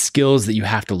 and the skills that you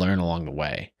have to learn along the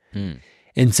way.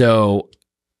 And so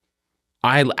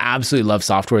I absolutely love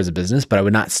software as a business, but I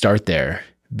would not start there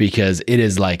because it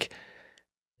is like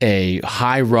a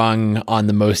high rung on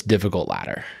the most difficult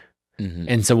ladder.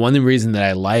 And so one of the reasons that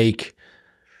I like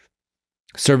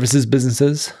services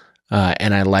businesses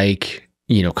and I like,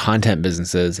 content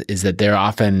businesses is that they're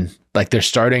often like they're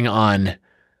starting on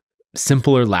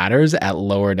simpler ladders at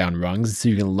lower down rungs. So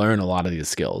you can learn a lot of these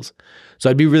skills. So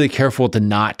I'd be really careful to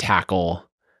not tackle,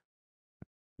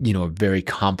 a very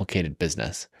complicated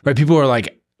business, right? People are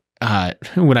like,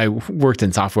 when I worked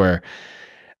in software,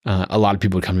 a lot of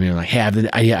people would come to me and like, hey, I have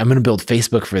the idea, I'm going to build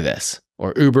Facebook for this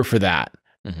or Uber for that.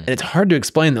 And it's hard to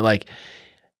explain that like,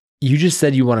 you just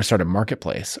said you want to start a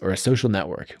marketplace or a social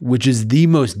network, which is the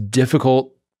most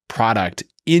difficult product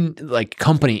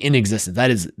company in existence.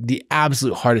 That is the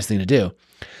absolute hardest thing to do.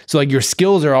 So like your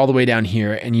skills are all the way down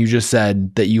here, and you just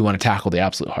said that you want to tackle the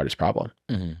absolute hardest problem.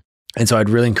 Mm-hmm. And so I'd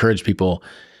really encourage people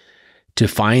to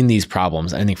find these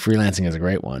problems. I think freelancing is a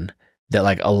great one that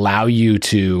like allow you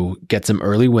to get some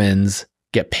early wins,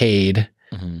 get paid,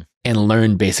 and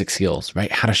learn basic skills,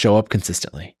 right? How to show up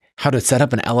consistently, how to set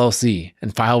up an LLC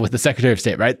and file with the Secretary of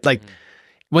State, right? Like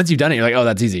once you've done it, you're like, oh,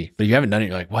 that's easy. But if you haven't done it,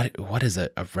 you're like, what is a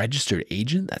registered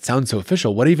agent? That sounds so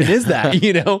official. What even is that?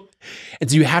 You know? And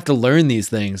so you have to learn these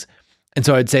things. And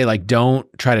so I'd say like, don't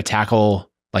try to tackle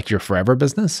like your forever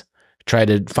business. Try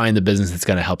to find the business that's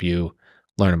going to help you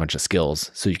learn a bunch of skills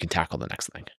so you can tackle the next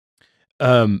thing.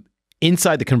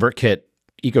 Inside the ConvertKit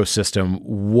ecosystem,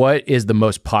 what is the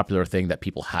most popular thing that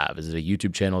people have? Is it a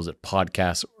YouTube channel? Is it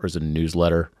podcasts? Or is it a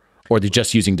newsletter? Or are they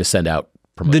just using to send out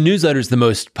promotion? The newsletter is the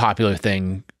most popular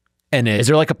thing. And is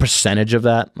there like a percentage of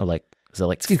that? Or like, is it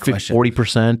like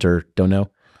 40% or don't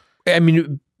know? I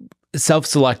mean,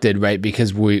 self-selected, right?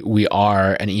 Because we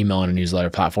are an email and a newsletter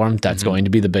platform. That's going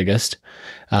to be the biggest.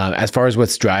 As far as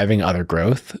what's driving other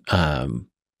growth,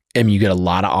 I mean, you get a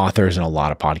lot of authors and a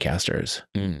lot of podcasters.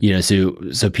 You know,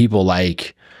 so people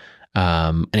like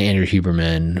an Andrew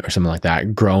Huberman or something like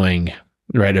that growing,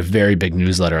 right? A very big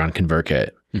newsletter on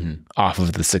ConvertKit off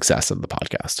of the success of the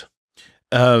podcast.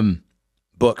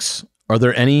 Books. Is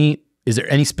there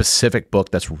any specific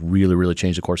book that's really, really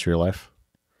changed the course of your life?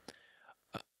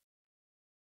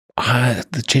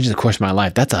 The change of the course of my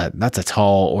life. That's a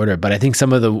tall order, but I think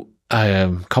some of the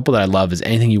couple that I love is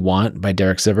Anything You Want by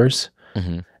Derek Sivers.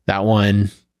 That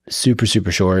one, super,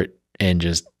 super short, and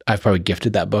just I've probably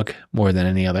gifted that book more than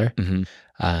any other.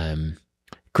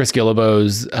 Chris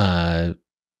Guillebeau's The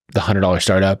 $100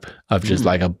 Startup, of just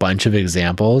like a bunch of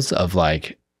examples of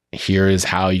like, here is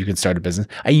how you can start a business.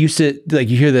 I used to, like,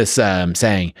 you hear this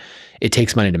saying, it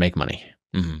takes money to make money.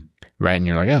 Right. And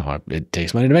you're like, oh, it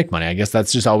takes money to make money. I guess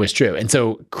that's just always true. And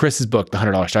so Chris's book, The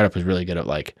 $100 Startup, was really good at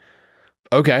like,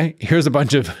 okay, here's a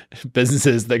bunch of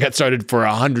businesses that got started for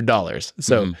 $100.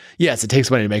 So yes, it takes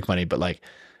money to make money, but like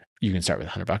you can start with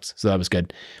 $100. So that was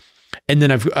good. And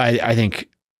then I think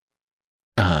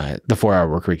The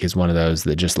 4-Hour Workweek is one of those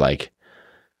that just like,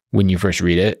 when you first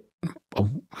read it,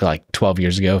 like 12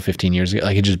 years ago, 15 years ago,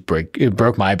 like it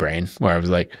broke my brain where I was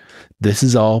like, this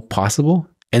is all possible.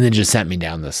 And then just sent me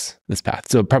down this path.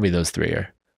 So probably those three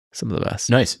are some of the best.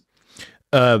 Nice.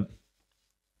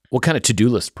 What kind of to-do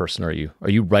list person are you? Are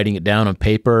you writing it down on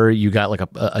paper? You got like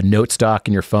a note stock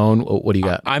in your phone? What do you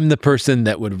got? I'm the person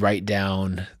that would write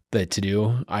down the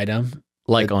to-do item,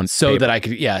 like on so paper. that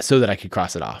I could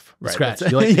cross it off. Right. Scratch.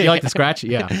 You like the scratch?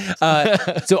 Yeah.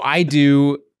 So I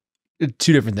do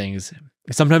two different things.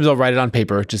 Sometimes I'll write it on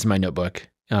paper, just in my notebook.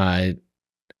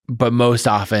 But most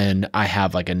often I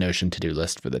have like a Notion to-do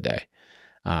list for the day.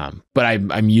 But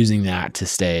I'm using that to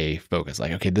stay focused.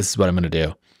 Like, okay, this is what I'm going to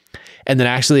do. And then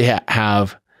I actually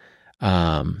have,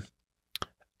 I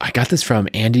got this from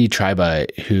Andy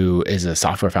Triba, who is a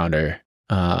software founder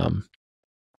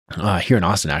here in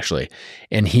Austin, actually.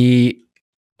 And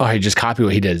I just copied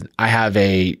what he did. I have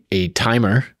a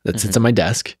timer that sits on my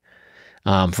desk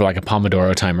for like a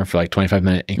Pomodoro timer for like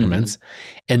 25-minute increments.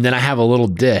 And then I have a little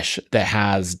dish that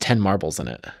has 10 marbles in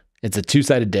it. It's a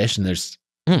 2-sided dish, and there's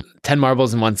 10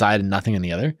 marbles in one side and nothing in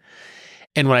the other.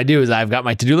 And what I do is I've got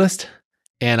my to-do list,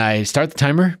 and I start the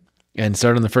timer and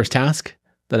start on the first task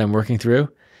that I'm working through.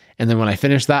 And then when I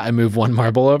finish that, I move one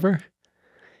marble over.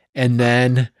 And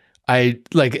then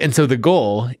and so the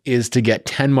goal is to get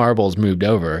 10 marbles moved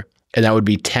over. And that would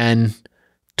be 10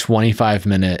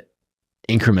 25-minute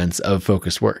increments of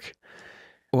focused work.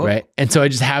 Whoa. Right. And so I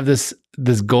just have this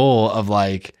goal of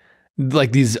like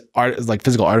these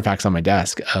physical artifacts on my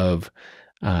desk of,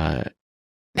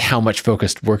 how much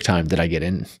focused work time did I get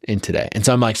in today? And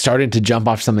so I'm like starting to jump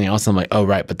off something else. I'm like, oh,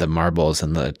 right. But the marbles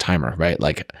and the timer, right?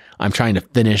 Like I'm trying to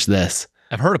finish this.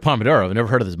 I've heard of Pomodoro. I've never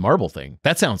heard of this marble thing.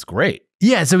 That sounds great.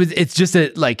 Yeah. So it's just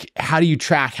like, how do you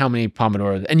track how many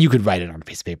Pomodoro, and you could write it on a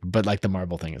piece of paper, but like the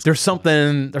marble thing is, there's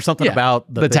something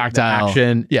about the tactile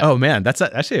action. Yeah. Oh man, that's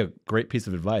actually a great piece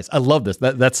of advice. I love this.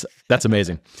 That's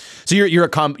amazing. So you're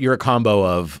a combo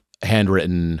of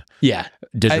handwritten,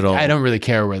 digital. I don't really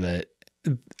care where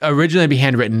originally it'd be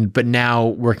handwritten, but now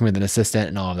working with an assistant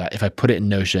and all of that, if I put it in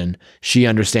Notion, she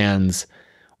understands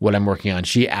what I'm working on.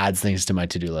 She adds things to my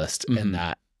to-do list, and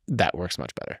that works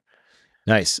much better.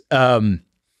 Nice.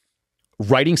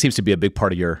 Writing seems to be a big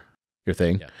part of your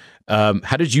thing. Yeah.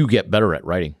 How did you get better at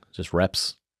writing? Just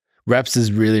reps? Reps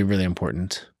is really, really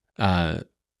important. I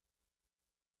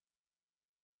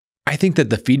think that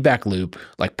the feedback loop,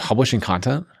 like publishing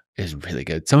content, is really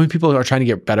good. So many people are trying to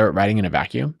get better at writing in a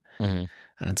vacuum.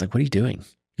 And it's like, what are you doing?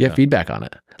 You have feedback on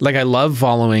it. Like, I love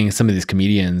following some of these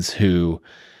comedians who,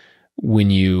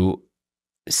 when you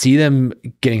see them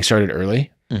getting started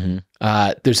early,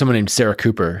 there's someone named Sarah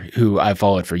Cooper who I've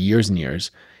followed for years and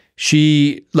years.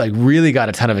 She like really got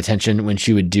a ton of attention when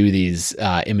she would do these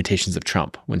imitations of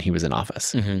Trump when he was in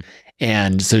office.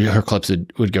 And so her clips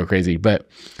would go crazy. But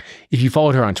if you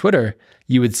followed her on Twitter,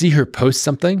 you would see her post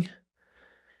something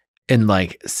and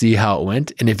like see how it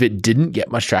went. And if it didn't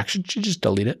get much traction, she'd just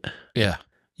delete it. Yeah.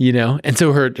 You know? And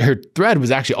so her thread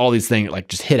was actually all these things, like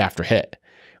just hit after hit,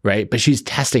 right? But she's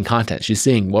testing content. She's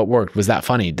seeing what worked. Was that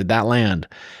funny? Did that land?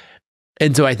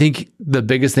 And so I think the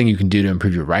biggest thing you can do to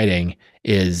improve your writing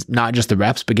is not just the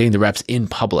reps, but getting the reps in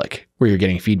public where you're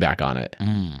getting feedback on it.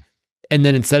 And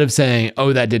then instead of saying,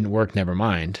 oh, that didn't work, never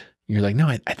mind, you're like, no,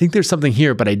 I think there's something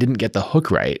here, but I didn't get the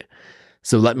hook right.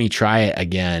 So let me try it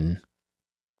again.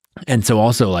 And so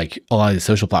also like a lot of these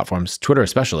social platforms, Twitter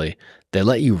especially, they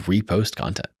let you repost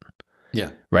content.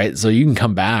 Yeah. Right. So you can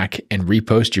come back and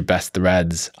repost your best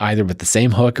threads either with the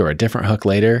same hook or a different hook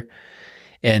later.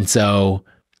 And so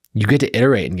you get to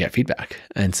iterate and get feedback.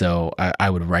 And so I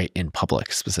would write in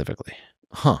public specifically.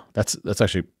 That's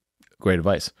actually great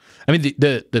advice. I mean,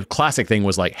 the classic thing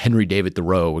was like Henry David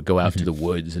Thoreau would go out to the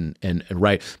woods and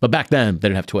write. But back then they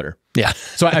didn't have Twitter. Yeah.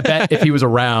 So I bet if he was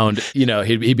around, you know,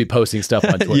 he'd be posting stuff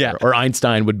on Twitter. Yeah. Or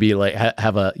Einstein would be like,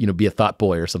 have a, you know, be a thought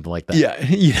boy or something like that. Yeah.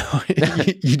 You know,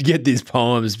 you'd get these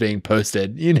poems being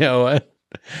posted, you know.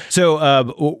 So,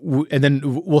 and then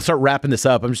we'll start wrapping this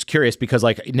up. I'm just curious because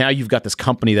like now you've got this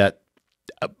company that,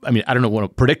 I mean, I don't want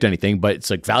to predict anything, but it's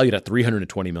like valued at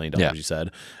 $320 million, you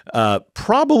said.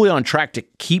 Probably on track to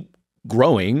keep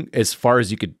growing as far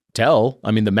as you could tell.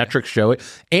 I mean, the metrics show it.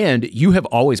 And you have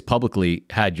always publicly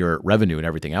had your revenue and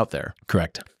everything out there.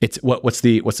 Correct. It's it's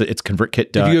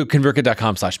ConvertKit. If you go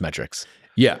convertkit.com/metrics.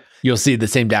 Yeah. You'll see the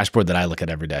same dashboard that I look at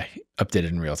every day, updated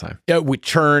in real time. Yeah, with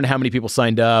churn, how many people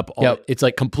signed up. It's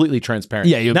like completely transparent.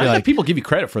 Yeah. You'll not be that like, people give you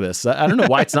credit for this. I don't know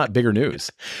why it's not bigger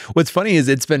news. What's funny is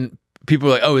people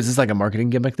are like, oh, is this like a marketing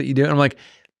gimmick that you do? And I'm like,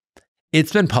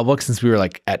 it's been public since we were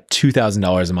like at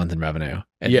 $2,000 a month in revenue.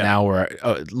 And now we're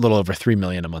a little over $3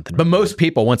 million a month in revenue. But most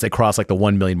people, once they cross like the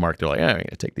 1 million mark, they're like, I'm going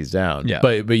to take these down. Yeah.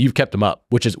 But you've kept them up,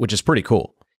 which is pretty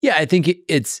cool. Yeah. I think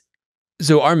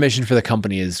so our mission for the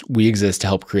company is we exist to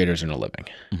help creators earn a living,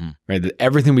 right?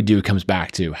 Everything we do comes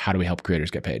back to how do we help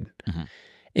creators get paid?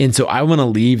 And so I want to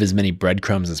leave as many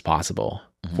breadcrumbs as possible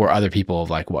for other people of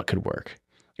like what could work.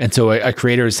 And so a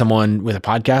creator is someone with a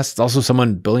podcast. It's also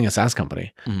someone building a SaaS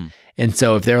company. And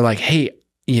so if they're like, hey,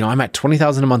 you know, I'm at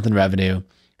 20,000 a month in revenue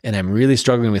and I'm really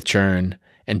struggling with churn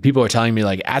and people are telling me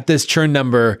like at this churn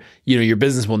number, you know, your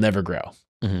business will never grow.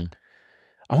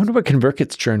 I wonder what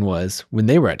ConvertKit's churn was when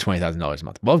they were at $20,000 a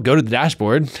month. Well, go to the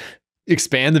dashboard,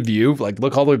 expand the view, like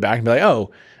look all the way back and be like,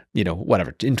 oh, you know,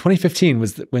 whatever. In 2015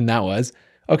 was when that was.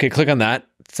 Okay, click on that,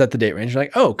 set the date range. You're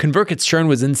like, oh, ConvertKit's churn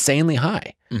was insanely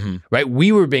high, right?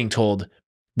 We were being told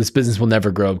this business will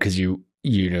never grow because you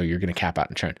know you're going to cap out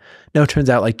in churn. No, it turns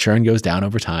out like churn goes down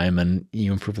over time and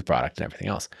you improve the product and everything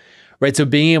else, right? So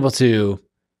being able to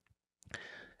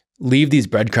leave these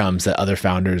breadcrumbs that other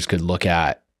founders could look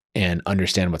at and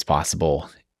understand what's possible,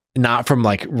 not from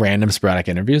like random sporadic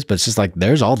interviews, but it's just like,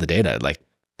 there's all the data, like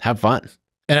have fun.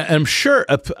 And I'm sure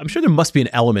there must be an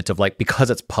element of like, because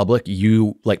it's public,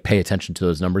 you like pay attention to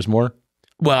those numbers more.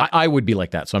 Well, I would be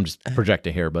like that. So I'm just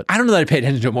projecting here, but I don't know that I pay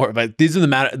attention to it more, but these are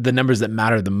the numbers that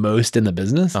matter the most in the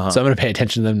business. So I'm going to pay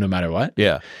attention to them no matter what.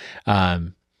 Yeah.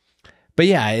 But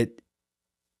yeah,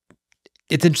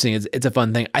 it's interesting. It's a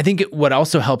fun thing. I think what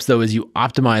also helps though, is you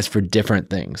optimize for different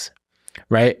things,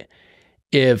 right?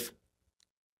 If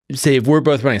we're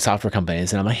both running software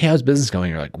companies and I'm like, hey, how's business going?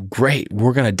 You're like, great.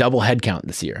 We're going to double headcount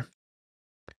this year.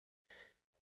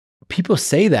 People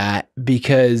say that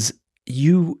because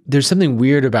there's something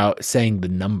weird about saying the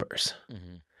numbers,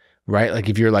 right? Like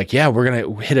if you're like, yeah, we're going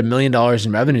to hit $1 million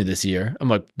in revenue this year. I'm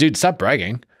like, dude, stop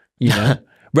bragging, you know?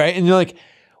 Right. And you're like,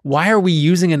 why are we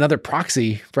using another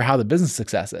proxy for how the business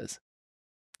success is?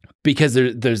 Because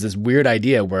there's this weird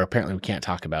idea where apparently we can't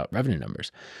talk about revenue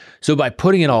numbers. So by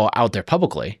putting it all out there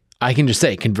publicly, I can just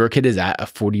say ConvertKit is at a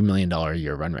 $40 million a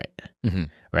year run rate,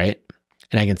 right?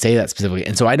 And I can say that specifically.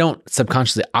 And so I don't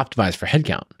subconsciously optimize for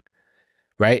headcount,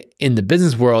 right? In the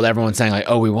business world, everyone's saying like,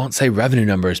 oh, we won't say revenue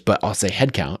numbers, but I'll say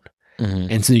headcount.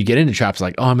 And so you get into traps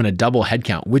like, oh, I'm going to double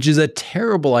headcount, which is a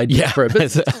terrible idea for a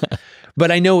business. But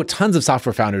I know tons of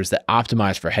software founders that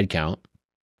optimize for headcount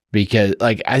because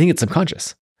like, I think it's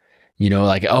subconscious. You know,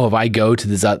 like, oh, if I go to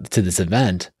this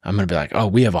event, I'm going to be like, oh,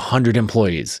 we have 100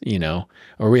 employees, you know,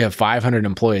 or we have 500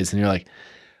 employees. And you're like,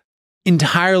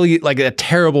 entirely like a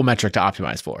terrible metric to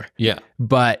optimize for. Yeah.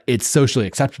 But it's socially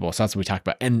acceptable. So that's what we talk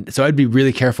about. And so I'd be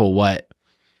really careful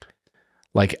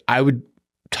like I would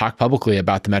talk publicly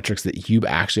about the metrics that you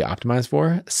actually optimize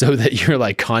for so that your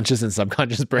like conscious and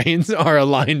subconscious brains are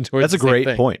aligned towards That's a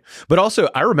great point. But also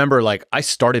I remember like I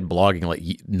started blogging like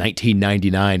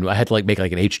 1999. I had to like make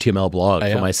like an HTML blog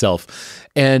for myself,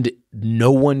 and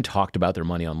no one talked about their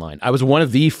money online. I was one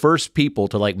of the first people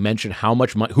to like mention how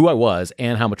much money, who I was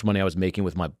and how much money I was making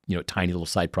with my, tiny little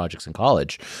side projects in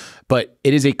college. But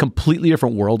it is a completely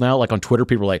different world now. Like on Twitter,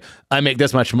 people are like, I make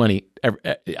this much money.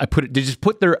 They just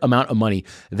put their amount of money.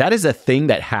 That is a thing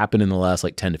that happened in the last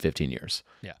like 10 to 15 years.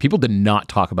 Yeah. People did not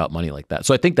talk about money like that.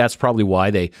 So I think that's probably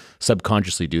why they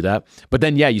subconsciously do that. But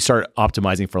then, you start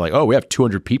optimizing for like, oh, we have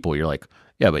 200 people. You're like,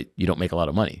 yeah, but you don't make a lot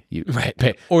of money. You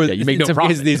pay, or you make no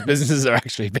profit. These businesses are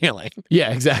actually failing. Yeah,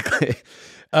 exactly.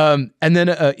 And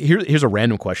then here's a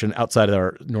random question outside of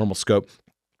our normal scope.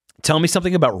 Tell me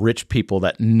something about rich people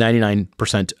that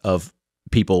 99% of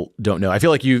people don't know. I feel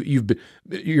like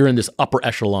you're in this upper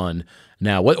echelon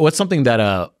now. What's something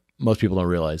that most people don't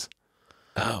realize?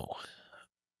 Oh,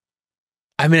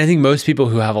 I mean, I think most people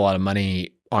who have a lot of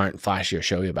money aren't flashy or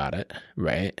showy about it,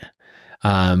 right?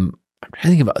 I'm trying to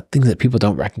think about things that people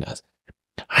don't recognize.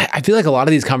 I feel like a lot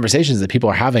of these conversations that people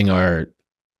are having are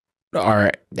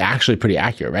actually pretty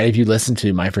accurate, right? If you listen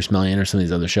to My First Million or some of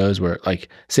these other shows where like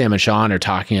Sam and Sean are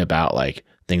talking about like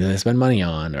things that they spend money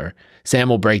on, or Sam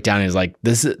will break down and is like,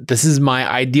 this is my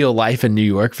ideal life in New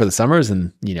York for the summers.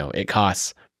 And, it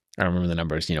costs, I don't remember the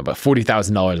numbers, but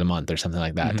 $40,000 a month or something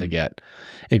like that to get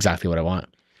exactly what I want.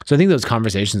 So I think those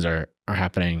conversations are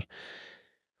happening.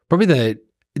 Probably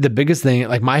the biggest thing,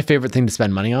 like my favorite thing to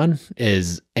spend money on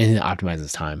is anything that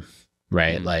optimizes time,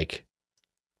 right? Like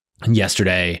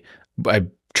yesterday, I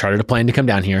chartered a plane to come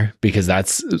down here because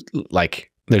that's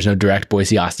like, there's no direct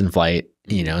Boise Austin flight,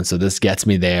 and so this gets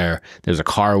me there. There's a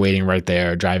car waiting right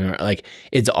there, driving. Like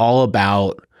it's all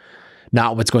about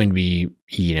not what's going to be,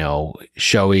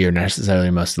 showy or necessarily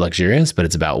most luxurious, but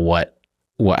it's about what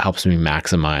helps me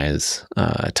maximize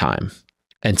time.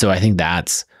 And so I think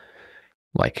that's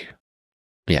like,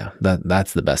 yeah,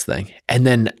 that's the best thing. And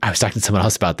then I was talking to someone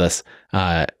else about this,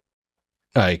 a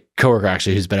coworker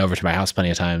actually who's been over to my house plenty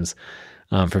of times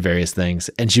for various things.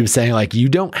 And she was saying like, you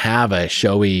don't have a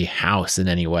showy house in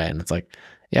any way. And it's like,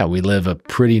 yeah, we live a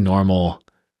pretty normal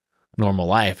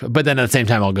life. But then at the same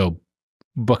time, I'll go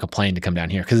book a plane to come down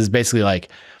here. Cause it's basically like,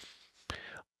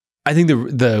 I think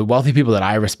the wealthy people that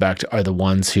I respect are the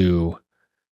ones who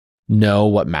know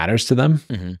what matters to them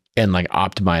and like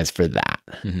optimize for that.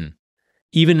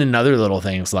 Even in other little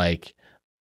things, like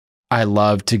I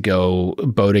love to go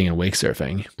boating and wake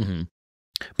surfing,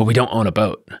 but we don't own a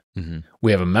boat.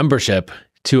 We have a membership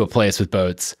to a place with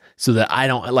boats so that I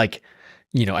don't like,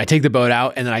 I take the boat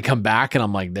out and then I come back and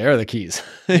I'm like, there are the keys.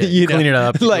 Clean it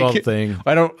up, like the thing.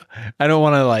 I don't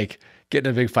want to like get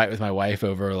in a big fight with my wife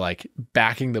over like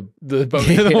backing the boat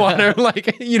into the water.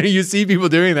 Like, you see people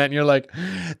doing that and you're like,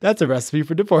 that's a recipe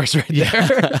for divorce right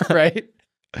there. Right.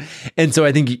 And so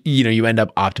I think, you end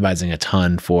up optimizing a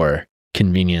ton for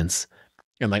convenience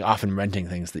and like often renting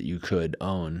things that you could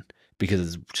own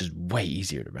because it's just way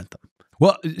easier to rent them.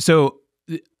 Well, so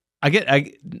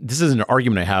this is an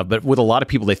argument I have, but with a lot of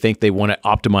people, they think they want to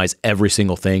optimize every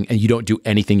single thing and you don't do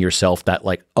anything yourself that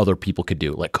like other people could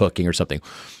do, like cooking or something.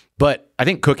 But I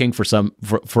think cooking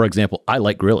for example, I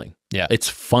like grilling. Yeah. It's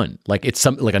fun. Like it's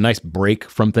like a nice break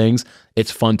from things.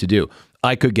 It's fun to do.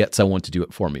 I could get someone to do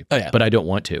it for me, but I don't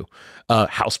want to.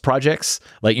 House projects,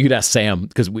 like you could ask Sam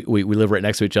because we live right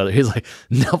next to each other. He's like,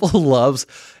 Neville loves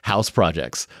house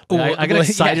projects. I got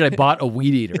excited. I bought a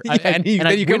weed eater. And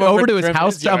I went over to his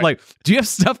house. I'm like, do you have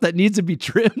stuff that needs to be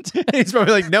trimmed? He's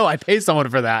probably like, no, I pay someone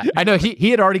for that. I know he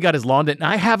had already got his lawn done.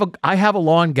 I have a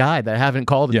lawn guy that I haven't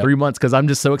called in 3 months because I'm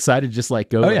just so excited to just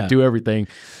like go and do everything.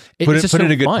 Put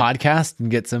in a good podcast and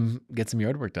get some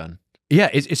yard work done. Yeah,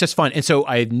 it's just fun. And so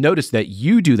I noticed that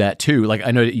you do that too. Like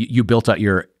I know that you built out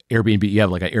your Airbnb. You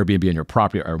have like an Airbnb on your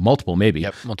property or multiple maybe.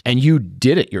 Yep, multiple. And you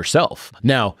did it yourself.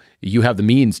 Now you have the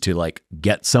means to like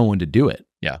get someone to do it.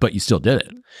 Yeah. But you still did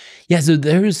it. Yeah. So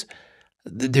there's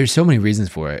so many reasons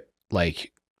for it.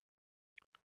 Like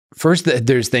first,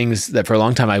 there's things that for a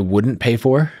long time I wouldn't pay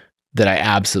for that I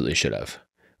absolutely should have.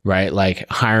 Right? Like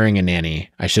hiring a nanny.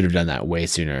 I should have done that way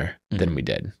sooner than we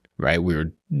did. Right? We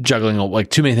were juggling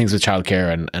like too many things with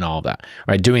childcare and all of that,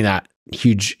 right? Doing that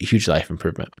huge life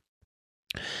improvement.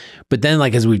 But then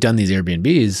like, as we've done these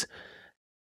Airbnbs,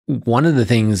 one of the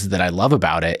things that I love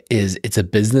about it is it's a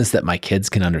business that my kids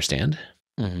can understand,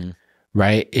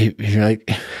 right? If you're like,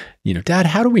 Dad,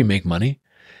 how do we make money?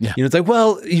 Yeah. You know, it's like,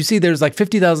 well, you see, there's like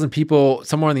 50,000 people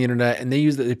somewhere on the internet and they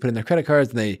put in their credit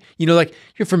cards and they, you know, like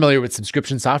you're familiar with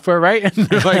subscription software, right? And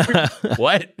they're like,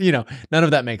 what? You know, none of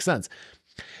that makes sense.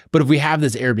 But if we have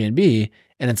this Airbnb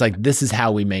and it's like, this is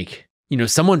how we make, you know,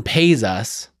 someone pays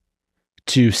us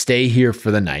to stay here for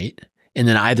the night. And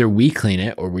then either we clean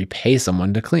it or we pay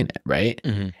someone to clean it, right?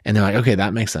 Mm-hmm. And they're like, okay,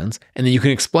 that makes sense. And then you can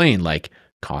explain like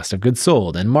cost of goods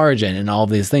sold and margin and all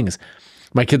of these things.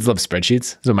 My kids love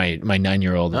spreadsheets. So my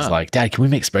 9-year-old is like, Dad, can we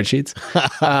make spreadsheets?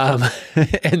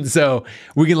 And so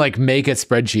we can like make a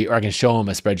spreadsheet, or I can show them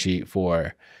a spreadsheet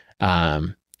for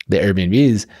the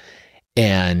Airbnbs.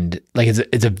 And like,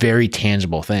 it's a very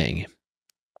tangible thing.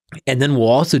 And then we'll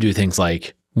also do things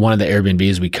like one of the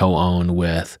Airbnbs we co-own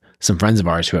with some friends of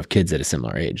ours who have kids at a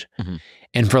similar age. Mm-hmm.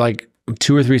 And for like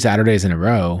 2 or 3 Saturdays in a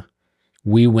row,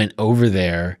 we went over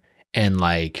there and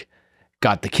like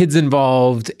got the kids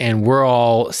involved, and we're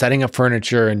all setting up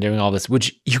furniture and doing all this,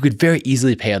 which you could very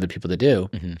easily pay other people to do.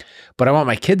 Mm-hmm. But I want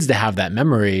my kids to have that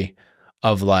memory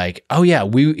of like, oh yeah,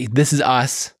 this is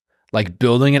us like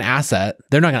building an asset.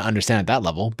 They're not going to understand at that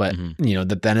level, but you know,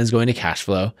 that then is going to cash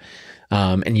flow.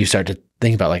 And you start to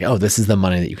think about like, oh, this is the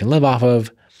money that you can live off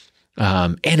of.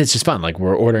 And it's just fun. Like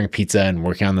we're ordering pizza and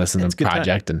working on this and the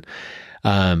project.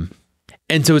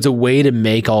 And so it's a way to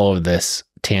make all of this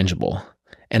tangible.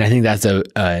 And I think that's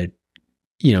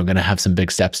you know, going to have some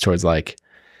big steps towards like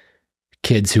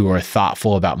kids who are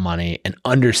thoughtful about money and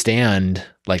understand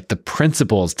like the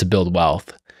principles to build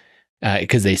wealth,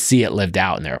 because they see it lived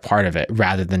out and they're a part of it,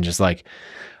 rather than just like,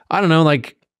 I don't know,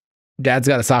 like Dad's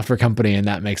got a software company and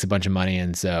that makes a bunch of money.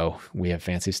 And so we have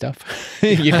fancy stuff,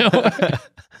 you know?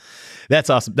 That's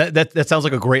awesome. That sounds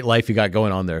like a great life you got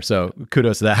going on there. So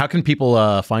kudos to that. How can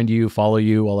people find you, follow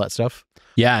you, all that stuff?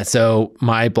 Yeah. So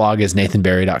my blog is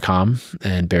nathanbarry.com,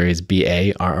 and Barry is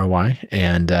Barry.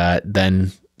 And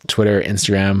then Twitter,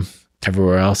 Instagram,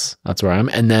 everywhere else. That's where I'm.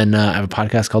 And then I have a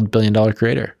podcast called $1 Billion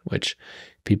Creator, which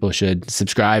people should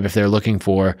subscribe if they're looking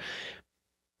for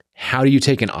how do you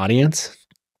take an audience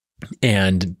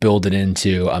and build it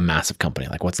into a massive company?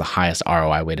 Like what's the highest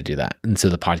ROI way to do that? And so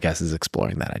the podcast is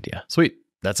exploring that idea. Sweet.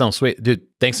 That sounds sweet. Dude,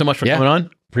 thanks so much for coming on.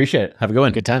 Appreciate it. Have a good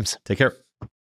one. Good times. Take care.